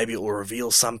 maybe it will reveal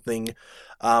something.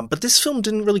 But this film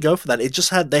didn't really go for that. It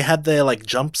just they had their, like,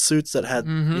 jumpsuits that had,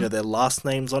 their last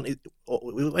names on it.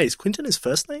 Wait, is Quentin his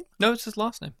first name? No, it's his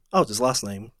last name. Oh, it's his last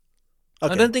name.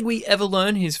 Okay. I don't think we ever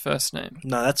learn his first name.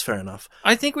 No, that's fair enough.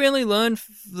 I think we only learn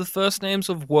the first names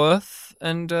of Worth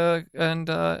and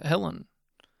Helen,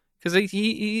 because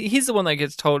he's the one that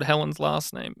gets told Helen's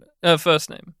first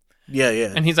name.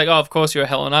 Yeah. And he's like, "Oh, of course you're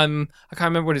Helen." I can't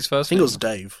remember what his first name was. I think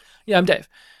it was Dave. Yeah, I'm Dave.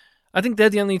 I think they're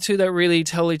the only two that really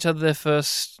tell each other their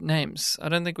first names. I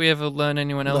don't think we ever learn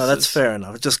anyone else's. No, that's fair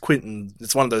enough. It's just Quentin.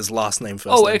 It's one of those last name,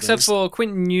 first name. Oh, except for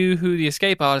Quentin knew who the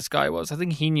escape artist guy was. I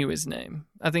think he knew his name.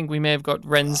 I think we may have got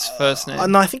Ren's first name.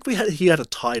 No, I think he had a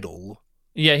title.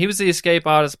 Yeah, he was the escape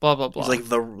artist, blah, blah, blah. It was like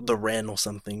the Ren or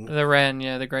something. The Ren,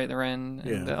 yeah, the Great the Ren,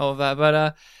 and all of that.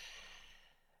 But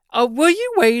were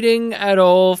you waiting at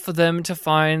all for them to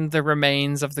find the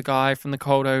remains of the guy from the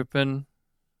cold open?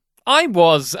 I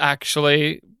was,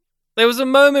 actually. There was a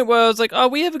moment where I was like, are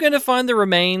we ever going to find the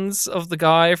remains of the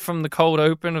guy from the cold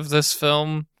open of this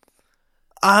film?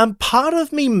 Part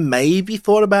of me maybe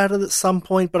thought about it at some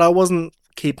point, but I wasn't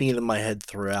keeping it in my head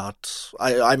throughout.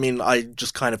 I mean, I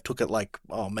just kind of took it like,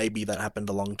 oh, maybe that happened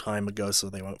a long time ago, so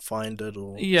they won't find it,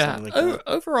 or something like that.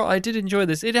 Overall, I did enjoy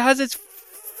this. It has its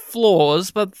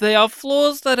flaws, but they are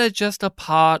flaws that are just a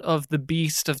part of the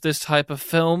beast of this type of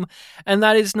film, and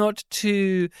that is not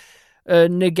to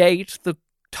negate the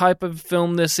type of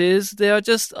film this is. There are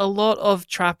just a lot of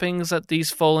trappings that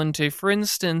these fall into. For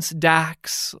instance,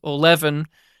 Dax, or Levin,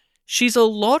 she's a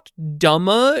lot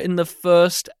dumber in the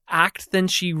first act than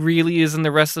she really is in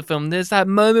the rest of the film. There's that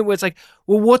moment where it's like,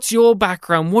 well, what's your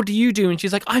background? What do you do? And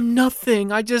she's like, I'm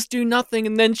nothing. I just do nothing.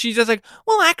 And then she's just like,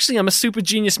 well, actually, I'm a super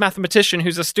genius mathematician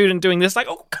who's a student doing this. Like,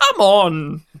 oh, come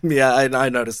on. Yeah, I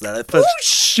noticed that. At first,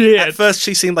 bullshit. At first,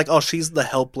 she seemed like, oh, she's the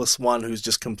helpless one who's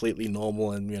just completely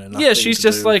normal and, nothing. Yeah, she's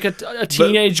just like a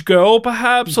teenage girl,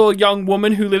 perhaps, or a young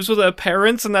woman who lives with her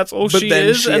parents, and that's all she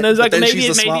is. And there's like, maybe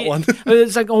she's the smart one.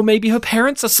 It's like, oh, maybe her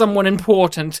parents are someone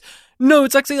important. No,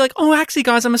 it's actually like, oh, actually,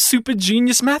 guys, I'm a super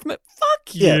genius mathematician.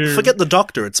 Fuck you. Yeah, forget the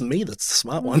doctor. It's me that's the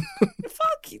smart one.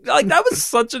 Fuck you. Like, that was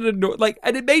such an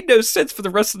and it made no sense for the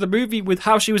rest of the movie with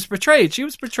how she was portrayed. She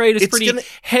was portrayed as pretty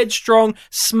headstrong,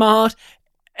 smart,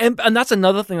 and that's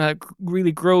another thing that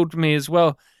really grilled me as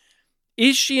well.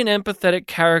 Is she an empathetic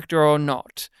character or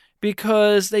not?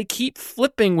 Because they keep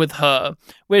flipping with her,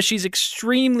 where she's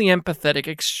extremely empathetic,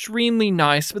 extremely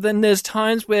nice, but then there's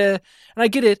times where, and I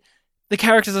get it, the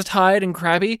characters are tired and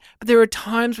crabby, but there are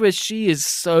times where she is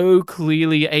so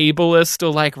clearly ableist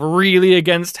or like really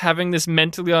against having this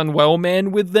mentally unwell man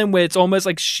with them, where it's almost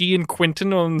like she and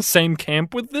Quentin are on the same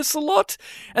camp with this a lot.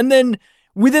 And then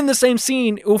within the same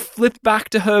scene, it'll flip back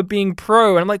to her being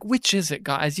pro, and I'm like, which is it,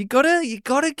 guys? You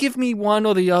gotta give me one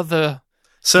or the other.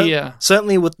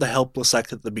 Certainly with the helpless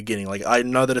act at the beginning. Like, I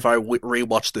know that if I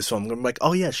rewatch this film, I'm going to be like,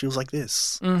 oh yeah, she was like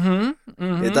this.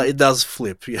 It does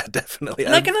flip, yeah, definitely.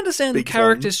 And I can understand the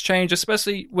characters change,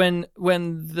 especially when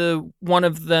the one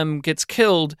of them gets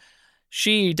killed.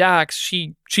 Dax,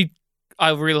 she I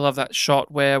really love that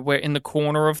shot where we're in the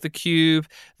corner of the cube.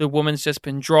 The woman's just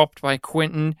been dropped by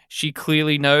Quentin. She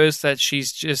clearly knows that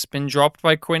she's just been dropped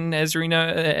by Quentin.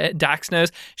 Dax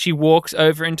knows. She walks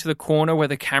over into the corner where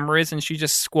the camera is, and she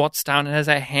just squats down and has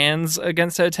her hands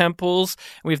against her temples.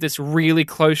 And we have this really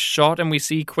close shot, and we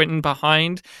see Quentin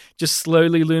behind, just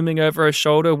slowly looming over her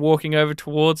shoulder, walking over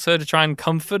towards her to try and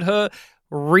comfort her.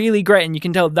 Really great. And you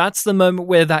can tell that's the moment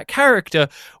where that character,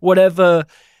 whatever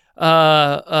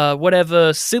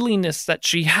silliness that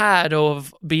she had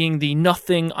of being the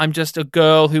nothing, I'm just a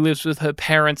girl who lives with her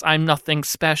parents, I'm nothing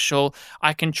special,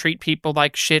 I can treat people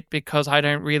like shit because I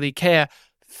don't really care,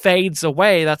 fades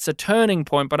away. That's a turning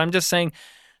point. But I'm just saying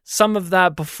some of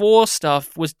that before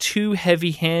stuff was too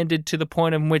heavy-handed to the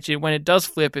point in which when it does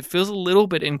flip, it feels a little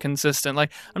bit inconsistent.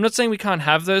 Like, I'm not saying we can't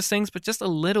have those things, but just a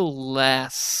little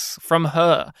less from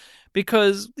her.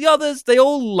 Because the others, they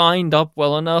all lined up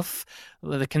well enough.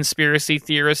 The conspiracy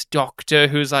theorist doctor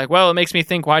who's like, well, it makes me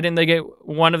think, why didn't they get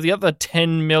one of the other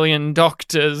 10 million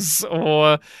doctors?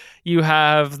 Or you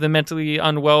have the mentally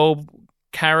unwell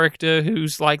character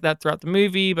who's like that throughout the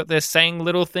movie, but they're saying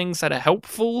little things that are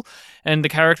helpful, and the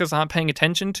characters aren't paying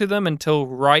attention to them until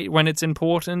right when it's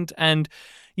important. And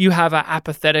you have an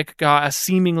apathetic guy, a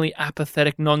seemingly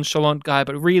apathetic, nonchalant guy,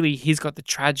 but really he's got the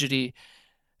tragedy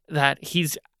that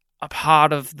he's a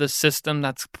part of the system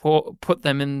that's put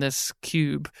them in this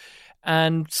cube,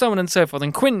 and so on and so forth.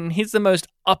 And Quentin, he's the most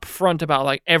upfront about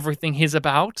like everything he's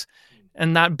about,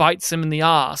 and that bites him in the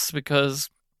ass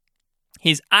because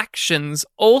his actions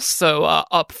also are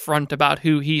upfront about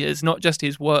who he is, not just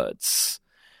his words.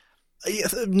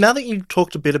 Now that you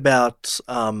talked a bit about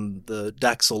the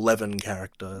Dax 11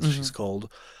 character, as she's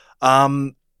called,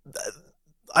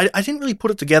 I didn't really put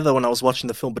it together when I was watching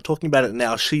the film, but talking about it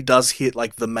now, she does hit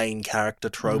like the main character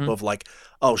trope of like,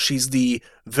 oh, she's the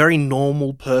very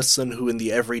normal person who in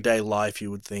the everyday life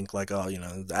you would think like, oh,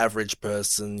 the average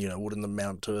person, wouldn't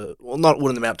amount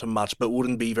to much, but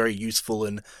wouldn't be very useful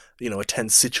in, a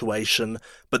tense situation.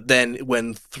 But then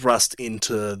when thrust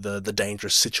into the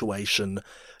dangerous situation,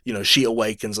 she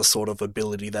awakens a sort of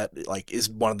ability that like is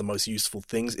one of the most useful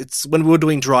things. It's when we were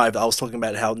doing Drive, I was talking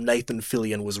about how Nathan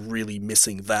Fillion was really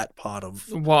missing that part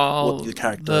of what the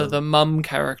character. The mum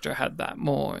character had that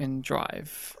more in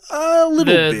Drive. A little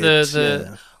bit.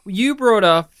 You brought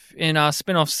up in our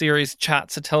spin-off series,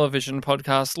 Chats, a television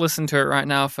podcast. Listen to it right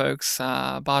now, folks.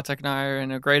 Bartek and I are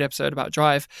in a great episode about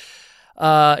Drive in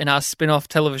our spin-off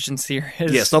television series.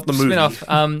 Yes, not the movie. Spin-off,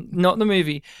 not the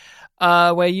movie.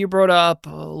 Where you brought up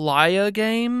Liar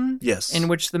Game. Yes. In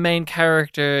which the main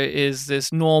character is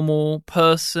this normal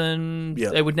person.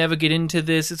 Yep. They would never get into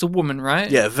this. It's a woman, right?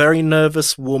 Yeah, very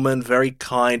nervous woman, very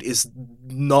kind, is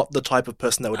not the type of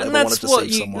person that would ever want to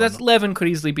deceive someone. Levin could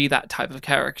easily be that type of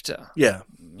character. Yeah.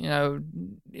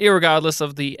 Irregardless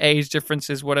of the age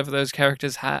differences, whatever those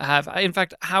characters have. In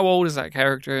fact, how old is that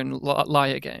character in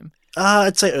Liar Game?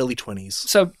 I'd say early 20s.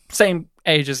 So, same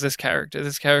age as this character.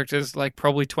 This character's like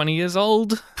probably 20 years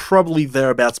old. Probably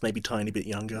thereabouts, maybe tiny bit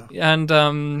younger.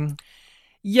 And,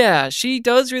 yeah, she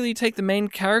does really take the main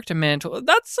character mantle.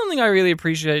 That's something I really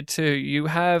appreciate too. You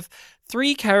have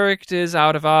 3 characters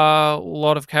out of our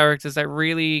lot of characters that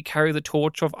really carry the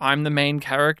torch of I'm the main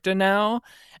character now.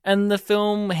 And the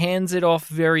film hands it off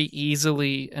very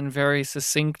easily and very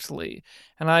succinctly.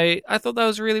 And I thought that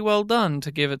was really well done,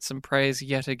 to give it some praise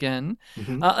yet again.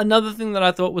 Another thing that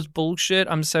I thought was bullshit,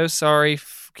 I'm so sorry,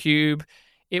 Cube.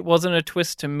 It wasn't a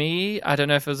twist to me. I don't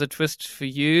know if it was a twist for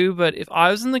you, but if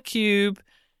I was in the cube,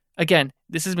 again,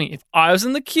 this is me. If I was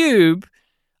in the cube,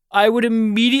 I would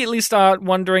immediately start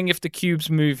wondering if the cube's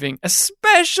moving,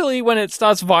 especially when it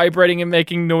starts vibrating and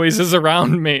making noises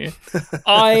around me.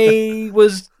 That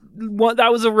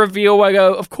was a reveal where I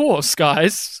go, of course,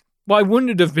 guys. Why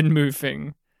wouldn't it have been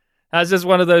moving? That's just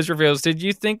one of those reveals. Did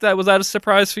you think that was a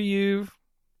surprise for you?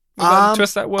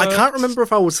 Twist that word? I can't remember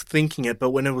if I was thinking it,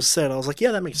 but when it was said, I was like,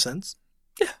 yeah, that makes sense.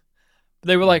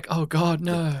 They were like, oh god,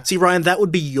 no. See, Ryan, that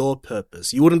would be your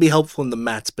purpose. You wouldn't be helpful in the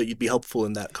maths, but you'd be helpful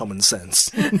in that common sense.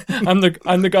 I'm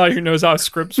the guy who knows how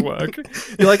scripts work.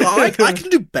 You're like, oh, I can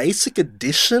do basic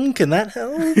addition. Can that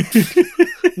help?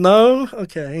 No?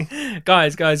 Okay.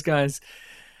 Guys.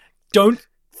 Don't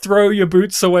throw your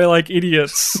boots away like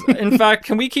idiots. In fact,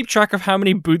 can we keep track of how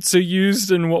many boots are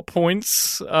used and what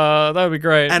points? That would be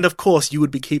great. And of course, you would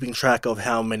be keeping track of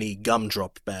how many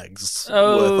gumdrop bags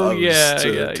worth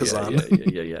Kazan.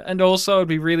 Yeah. And also, I'd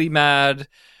be really mad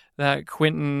that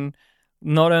Quentin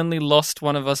not only lost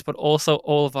one of us, but also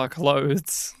all of our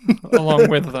clothes along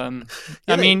with them.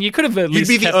 Yeah, I mean, you could have at least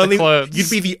kept the clothes.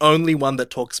 You'd be the only one that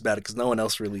talks about it because no one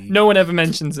else really... No one ever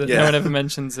mentions it. Yeah. No one ever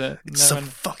mentions it. It's so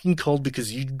fucking cold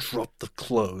because you dropped the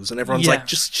clothes. And everyone's like,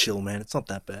 just chill, man. It's not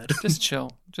that bad. Just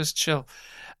chill.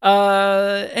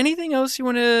 Anything else you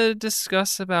want to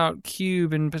discuss about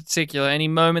Cube in particular? Any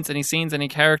moments, any scenes, any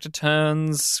character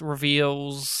turns,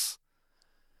 reveals?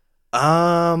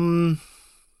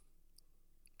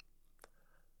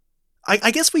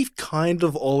 I guess we've kind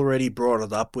of already brought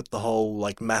it up with the whole,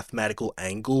 like, mathematical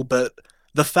angle, but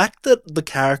the fact that the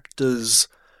characters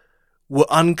were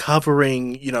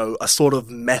uncovering, you know, a sort of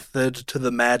method to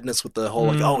the madness with the whole,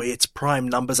 like, oh, it's prime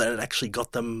numbers, and it actually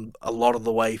got them a lot of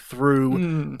the way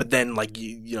through, but then, like,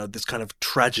 you know, this kind of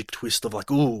tragic twist of,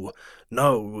 like, ooh,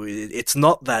 no, it's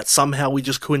not that. Somehow we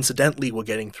just coincidentally were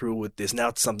getting through with this. Now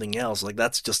it's something else. Like,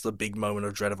 that's just a big moment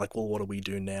of dread of, like, well, what do we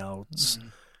do now?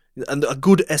 And a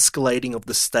good escalating of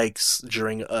the stakes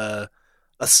during a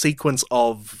sequence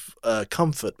of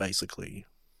comfort, basically.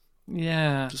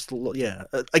 Yeah.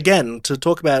 Again, to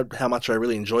talk about how much I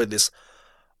really enjoyed this,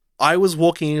 I was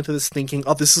walking into this thinking,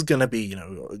 oh, this is going to be, you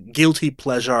know, guilty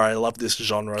pleasure. I love this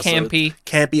genre. Campy. So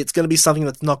campy. It's going to be something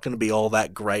that's not going to be all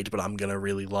that great, but I'm going to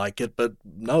really like it. But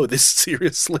no, this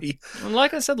seriously,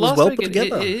 like I said was last well week, put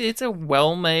together. It's a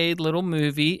well-made little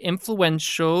movie,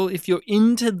 influential. If you're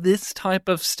into this type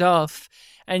of stuff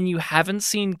and you haven't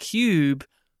seen Cube,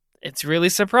 it's really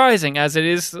surprising, as it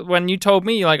is when you told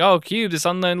me, like, oh, Cube, this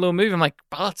unknown little movie. I'm like,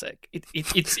 Bartek,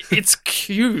 it's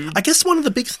Cube. I guess one of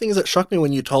the big things that shocked me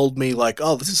when you told me, like,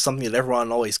 oh, this is something that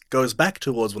everyone always goes back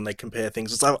towards when they compare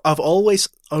things, is I've always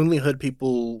only heard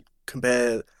people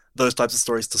compare those types of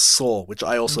stories to Saw, which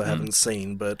I also haven't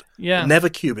seen, but never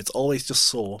Cube. It's always just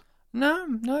Saw. No,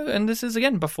 and this is,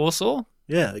 again, before Saw.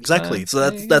 Yeah, exactly. So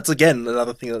that's again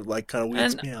another thing that, like, kind of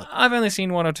weirds me out. I've only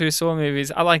seen 1 or 2 Saw movies.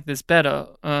 I like this better.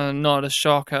 Not a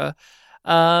shocker.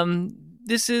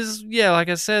 This is, like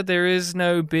I said, there is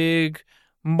no big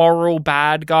moral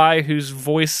bad guy who's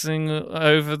voicing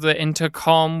over the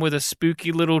intercom with a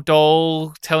spooky little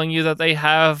doll telling you that they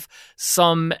have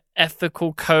some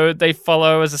ethical code they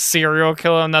follow as a serial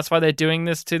killer and that's why they're doing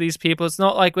this to these people. It's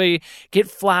not like we get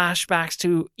flashbacks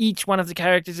to each one of the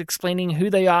characters explaining who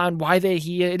they are and why they're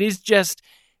here. It is just,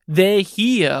 they're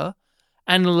here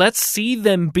and let's see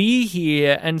them be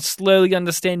here and slowly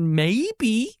understand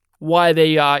maybe why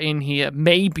they are in here.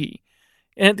 Maybe.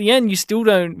 And at the end, you still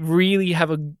don't really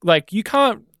have you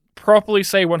can't properly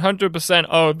say 100%,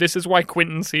 oh, this is why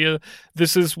Quentin's here,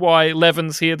 this is why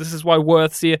Levin's here, this is why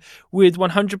Worth's here, with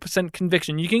 100%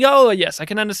 conviction. You can go, oh, yes, I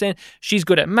can understand she's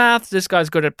good at math, this guy's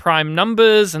good at prime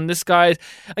numbers, and this guy,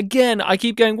 again, I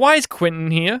keep going, why is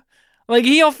Quentin here? Like,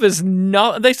 he offers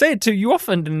they say it too, you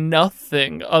offer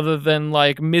nothing other than,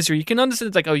 like, misery. You can understand,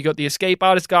 it's like, oh, you got the escape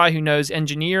artist guy who knows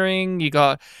engineering, you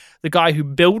got the guy who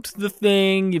built the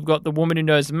thing, you've got the woman who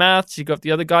knows maths, you've got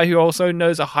the other guy who also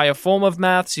knows a higher form of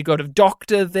maths, you've got a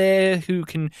doctor there who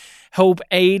can help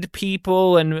aid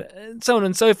people, and so on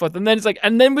and so forth. And then it's like,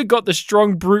 and then we've got the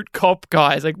strong brute cop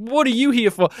guy. It's like, what are you here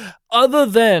for? Other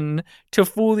than to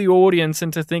fool the audience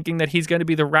into thinking that he's going to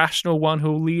be the rational one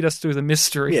who will lead us through the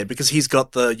mystery. Yeah, because he's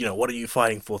got the, you know, what are you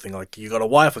fighting for thing. Like, you got a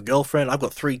wife, a girlfriend, I've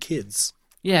got 3 kids.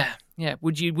 Yeah.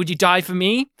 Would you die for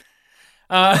me?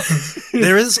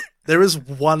 There is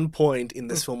one point in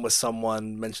this film where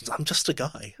someone mentions, I'm just a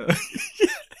guy.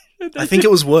 I think it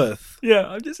was Worth. Yeah,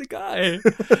 I'm just a guy.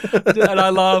 And I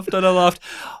laughed.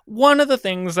 One of the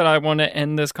things that I want to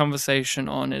end this conversation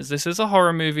on is this is a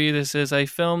horror movie. This is a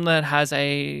film that has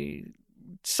a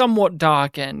somewhat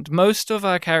dark end. Most of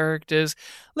our characters,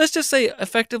 let's just say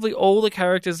effectively all the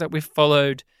characters that we've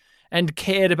followed and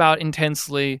cared about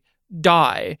intensely,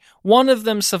 die. One of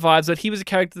them survives, but he was a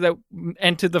character that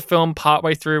entered the film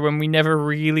partway through when we never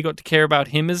really got to care about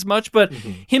him as much, but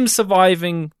him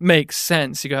surviving makes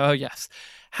sense. You go, oh yes.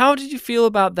 How did you feel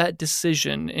about that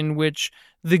decision in which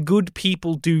the good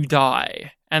people do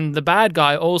die and the bad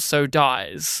guy also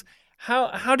dies?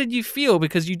 How did you feel?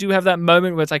 Because you do have that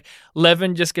moment where it's like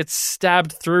Levin just gets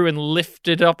stabbed through and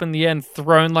lifted up in the end,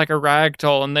 thrown like a rag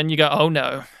doll, and then you go, oh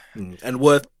no. And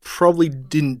Worth probably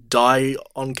didn't die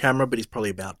on camera, but he's probably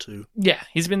about to. Yeah,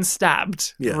 he's been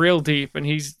stabbed real deep, and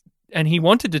he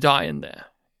wanted to die in there.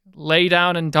 Lay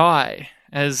down and die,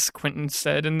 as Quentin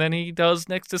said, and then he does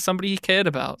next to somebody he cared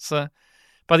about. So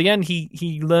by the end,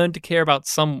 he learned to care about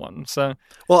someone. So,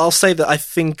 well, I'll say that I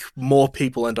think more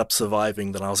people end up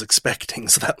surviving than I was expecting,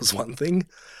 so that was one thing.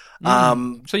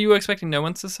 So you were expecting no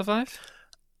one to survive?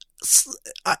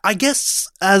 I guess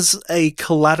as a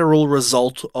collateral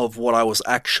result of what I was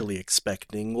actually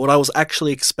expecting. What I was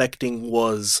actually expecting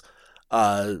was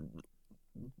them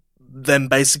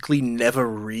basically never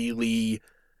really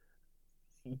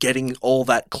getting all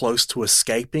that close to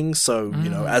escaping. So,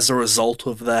 as a result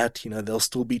of that, they'll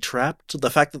still be trapped.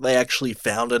 The fact that they actually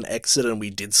found an exit and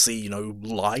we did see,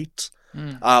 light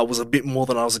was a bit more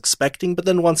than I was expecting. But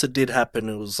then once it did happen,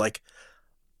 it was like,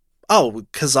 oh,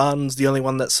 Kazan's the only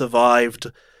one that survived.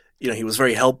 He was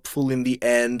very helpful in the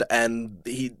end, and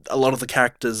a lot of the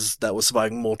characters that were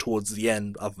surviving more towards the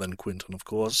end, other than Quentin, of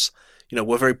course,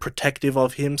 were very protective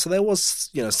of him. So there was,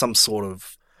 some sort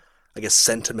of, I guess,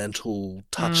 sentimental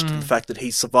touch to the fact that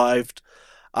he survived.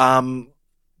 I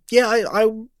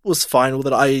was fine with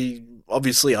it. I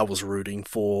was rooting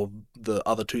for the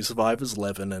other two survivors,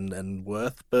 Levin and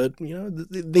Worth. But,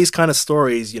 these kind of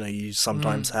stories, you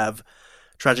sometimes have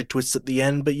tragic twists at the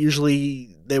end, but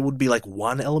usually there would be like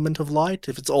one element of light.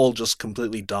 If it's all just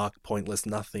completely dark, pointless,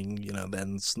 nothing,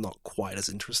 then it's not quite as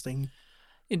interesting.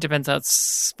 It depends how it's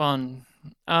spun.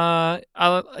 I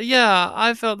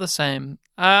felt the same.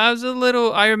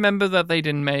 I remember that they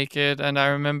didn't make it, and I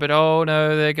remembered, oh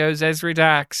no, there goes Ezri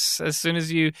Dax. As soon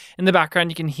as in the background,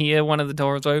 you can hear one of the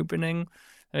doors opening,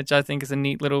 which I think is a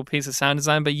neat little piece of sound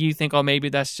design, but you think, oh, maybe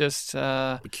that's just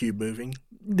the cube moving.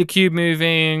 The cube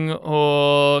moving,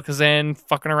 or Kazan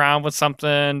fucking around with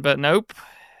something, but nope.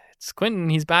 It's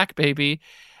Quentin, he's back, baby.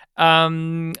 I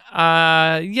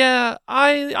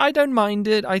don't mind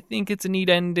it. I think it's a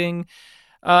neat ending.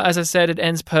 As I said, it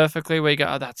ends perfectly where you go,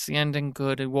 oh, that's the ending,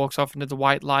 good. It walks off into the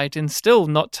white light and still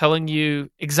not telling you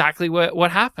exactly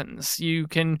what happens. You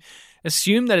can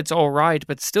assume that it's all right,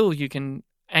 but still you can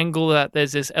angle that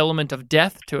there's this element of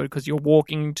death to it because you're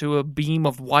walking to a beam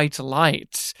of white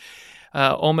light,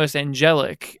 almost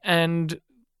angelic. And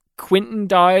Quentin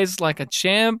dies like a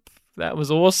champ. That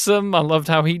was awesome. I loved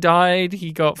how he died.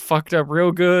 He got fucked up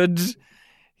real good.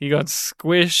 He got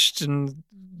squished and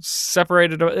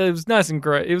separated. It was nice and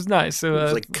great. It was nice. It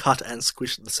was like cut and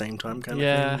squished at the same time, kind of thing.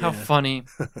 Yeah, how funny.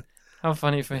 How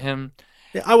funny for him.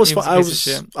 Yeah, I was fine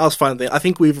with it. I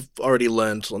think we've already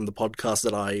learned on the podcast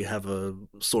that I have a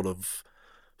sort of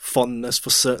fondness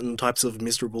for certain types of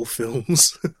miserable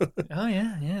films. Oh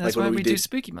yeah. That's why we do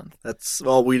Spooky Month.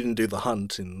 We didn't do The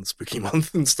Hunt in Spooky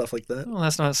Month and stuff like that. Well,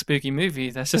 that's not a spooky movie.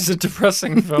 That's just a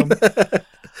depressing film.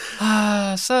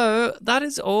 So that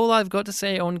is all I've got to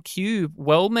say on Cube.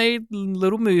 Well-made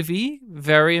little movie,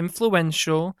 very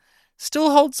influential. Still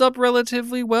holds up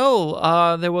relatively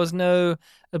well. There was no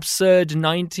absurd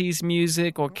 90s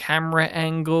music or camera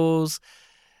angles.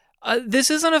 This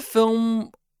isn't a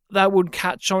film that would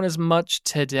catch on as much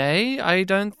today, I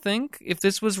don't think. If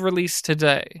this was released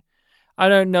today, I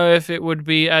don't know if it would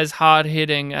be as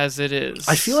hard-hitting as it is.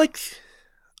 I feel like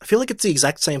it's the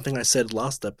exact same thing I said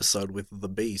last episode with The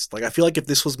Beast. Like, I feel like if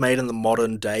this was made in the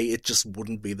modern day, it just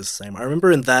wouldn't be the same. I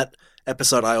remember in that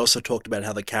episode, I also talked about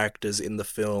how the characters in the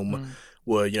film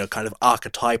were, kind of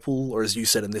archetypal, or as you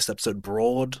said in this episode,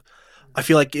 broad. I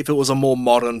feel like if it was a more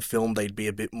modern film, they'd be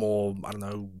a bit more, I don't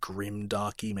know, grim,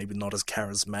 darky, maybe not as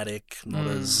charismatic, not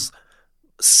as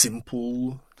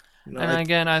simple. And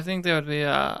again, I think there would be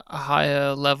a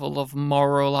higher level of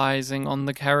moralizing on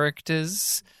the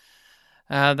characters.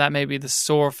 That may be the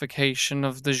sorification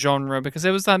of the genre, because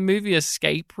there was that movie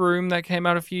Escape Room that came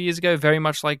out a few years ago, very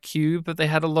much like Cube, but they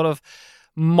had a lot of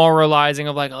moralizing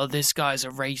of like, oh, this guy's a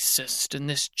racist and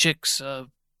this chick's a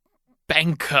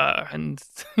banker, and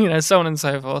so on and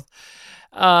so forth,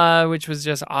 which was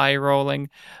just eye-rolling.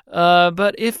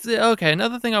 But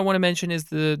another thing I want to mention is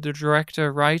the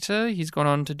director-writer. He's gone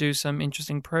on to do some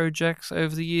interesting projects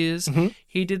over the years.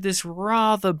 He did this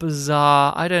rather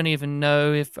bizarre, I don't even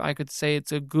know if I could say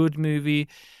it's a good movie.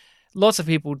 Lots of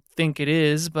people think it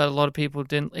is, but a lot of people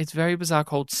didn't. It's very bizarre,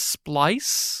 called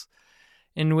Splice.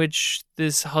 in which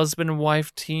this husband and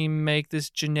wife team make this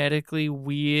genetically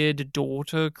weird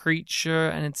daughter creature,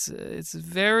 and it's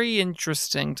very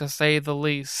interesting to say the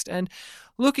least. And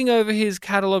looking over his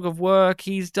catalogue of work,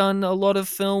 he's done a lot of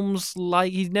films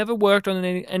like he's never worked on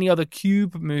any other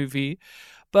Cube movie.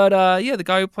 But the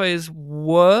guy who plays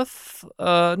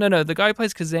the guy who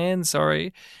plays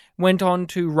Kazan, went on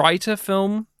to write a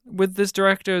film with this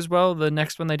director as well. The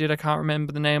next one they did, I can't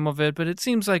remember the name of it, but it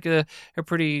seems like a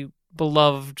pretty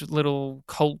beloved little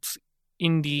cult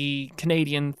indie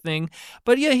Canadian thing.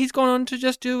 But yeah, he's gone on to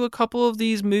just do a couple of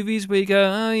these movies where you go,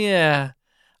 oh yeah,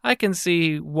 I can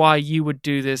see why you would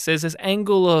do this. There's this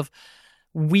angle of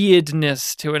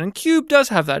weirdness to it, and Cube does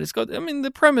have that. It's got,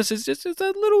 the premise is just a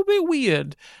little bit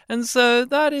weird, and so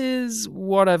that is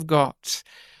what I've got.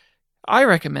 I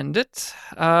recommend it.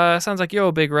 Sounds like you're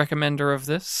a big recommender of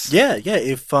this. Yeah.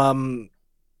 If I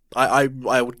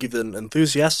would give an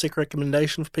enthusiastic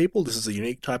recommendation for people. This is a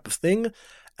unique type of thing,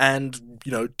 and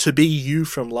to be you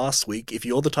from last week, if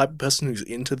you're the type of person who's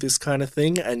into this kind of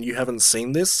thing and you haven't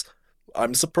seen this,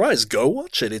 I'm surprised. Go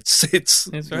watch it. It's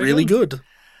really good.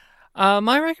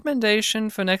 My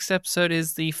recommendation for next episode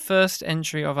is the first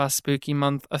entry of our spooky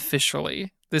month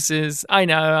officially. This is, I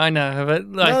know,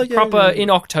 but in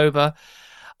October.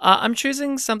 I'm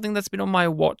choosing something that's been on my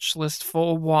watch list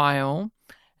for a while,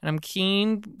 and I'm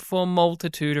keen for a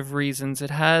multitude of reasons. It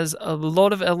has a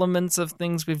lot of elements of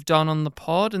things we've done on the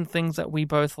pod and things that we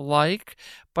both like,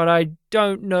 but I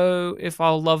don't know if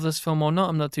I'll love this film or not.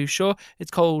 I'm not too sure.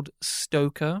 It's called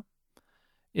Stoker.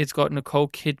 It's got Nicole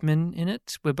Kidman in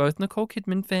it. We're both Nicole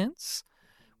Kidman fans.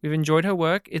 We've enjoyed her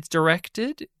work. It's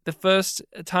directed. The first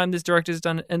time this director's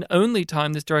done, and only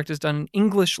time this director's done an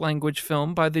English language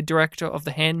film by the director of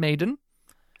The Handmaiden.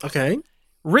 Okay.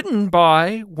 Written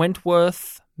by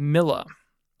Wentworth Miller,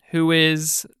 who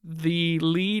is the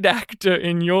lead actor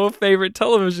in your favorite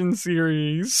television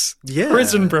series,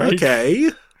 Prison Break. Okay.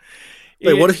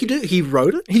 Wait, what did he do? He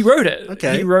wrote it? He wrote it.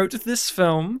 Okay. He wrote this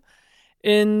film.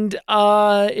 And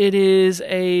it is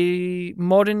a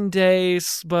modern day,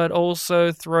 but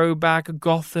also throwback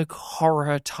gothic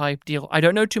horror type deal. I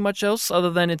don't know too much else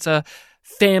other than it's a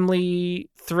family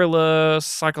thriller,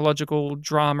 psychological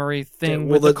drama-y thing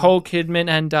with Nicole Kidman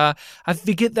and I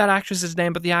forget that actress's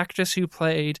name, but the actress who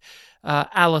played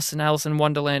Alice in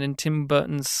Wonderland and Tim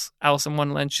Burton's Alice in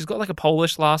Wonderland. She's got like a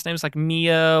Polish last name. It's like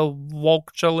Mia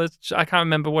Walczewicz. I can't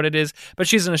remember what it is, but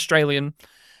she's an Australian.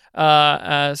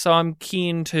 So I'm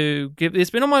keen to give. It's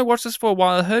been on my watch list for a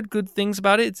while. I heard good things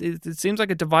about it. It seems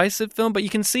like a divisive film, but you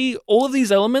can see all of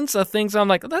these elements are things I'm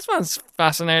like, that sounds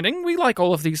fascinating. We like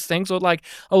all of these things, or like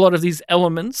a lot of these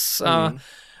elements. I'm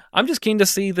just keen to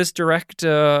see this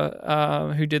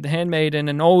director who did The Handmaiden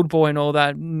and Old Boy and all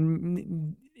that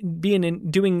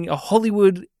doing a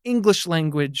Hollywood English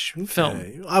language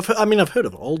film. I've heard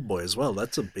of Old Boy as well.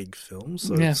 That's a big film.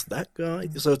 So it's that guy.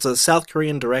 So it's a South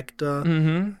Korean director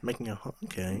making a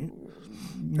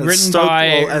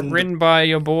written by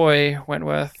your boy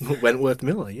Wentworth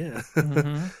Miller. Yeah,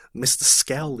 Mr.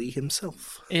 Scowley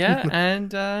himself. Yeah,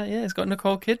 and it's got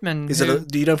Nicole Kidman.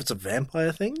 Do you know if it's a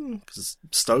vampire thing? Because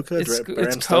Stoker,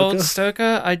 it's called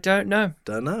Stoker. I don't know.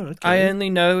 Okay. I only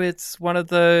know it's one of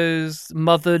those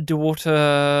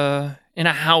mother-daughter in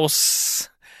a house.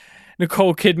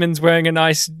 Nicole Kidman's wearing a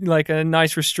nice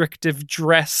restrictive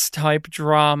dress type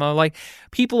drama. Like,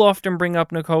 people often bring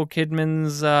up Nicole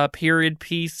Kidman's period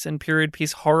piece and period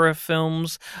piece horror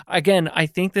films. Again, I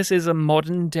think this is a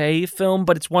modern day film,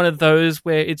 but it's one of those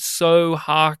where it's so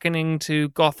hearkening to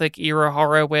Gothic era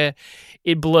horror where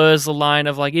it blurs the line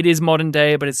of like, it is modern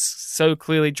day, but it's so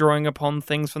clearly drawing upon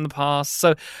things from the past.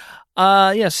 So,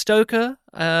 Stoker.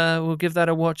 We'll give that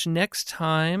a watch next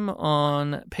time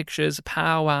on Pictures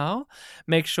Powwow.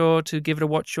 Make sure to give it a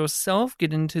watch yourself.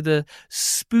 Get into the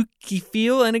spooky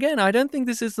feel. And again, I don't think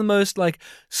this is the most like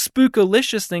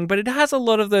spookalicious thing, but it has a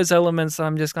lot of those elements that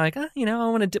I'm just like, I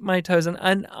want to dip my toes in.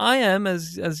 And I am,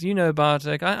 as you know,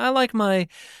 Bartek, I like my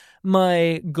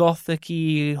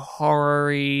gothic-y,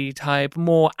 horror-y type,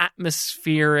 more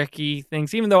atmospheric-y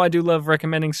things, even though I do love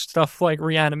recommending stuff like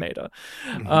Reanimator.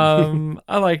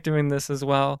 I like doing this as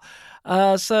well.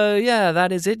 That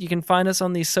is it. You can find us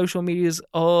on the social medias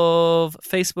of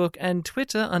Facebook and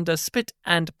Twitter under Spit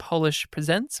and Polish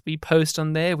Presents. We post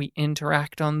on there. We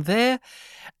interact on there.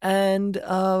 And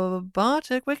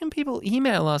Bartek, where can people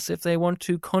email us if they want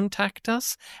to contact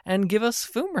us and give us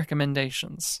film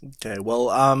recommendations? Okay,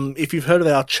 well, if you've heard of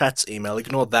our chats email,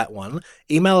 ignore that one.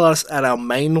 Email us at our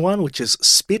main one, which is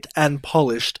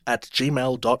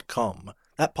spitandpolished@gmail.com.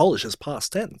 That Polish is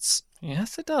past tense.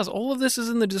 Yes, it does. All of this is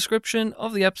in the description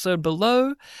of the episode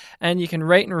below, and you can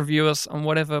rate and review us on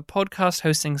whatever podcast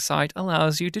hosting site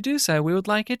allows you to do so. We would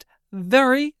like it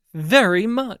very, very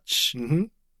much. Mm-hmm.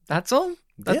 That's all.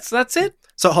 That's it.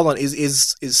 So hold on,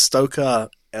 is Stoker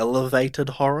elevated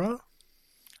horror?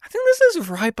 I think this is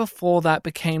right before that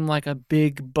became like a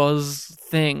big buzz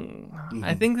thing.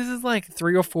 I think this is like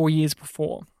 3 or 4 years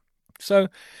before. So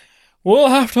we'll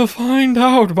have to find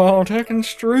out, Bartek, and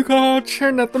stroke our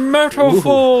chin at the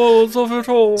metaphors of it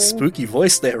all. Spooky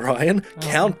voice there, Ryan.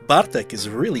 Count Bartek is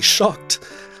really shocked.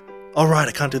 All right,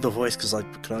 I can't do the voice because I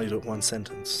can only do it one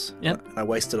sentence. Yep. I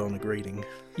wasted on a greeting.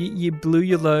 You blew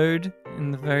your load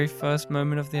in the very first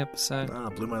moment of the episode.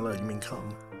 Blew my load. You mean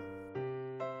come?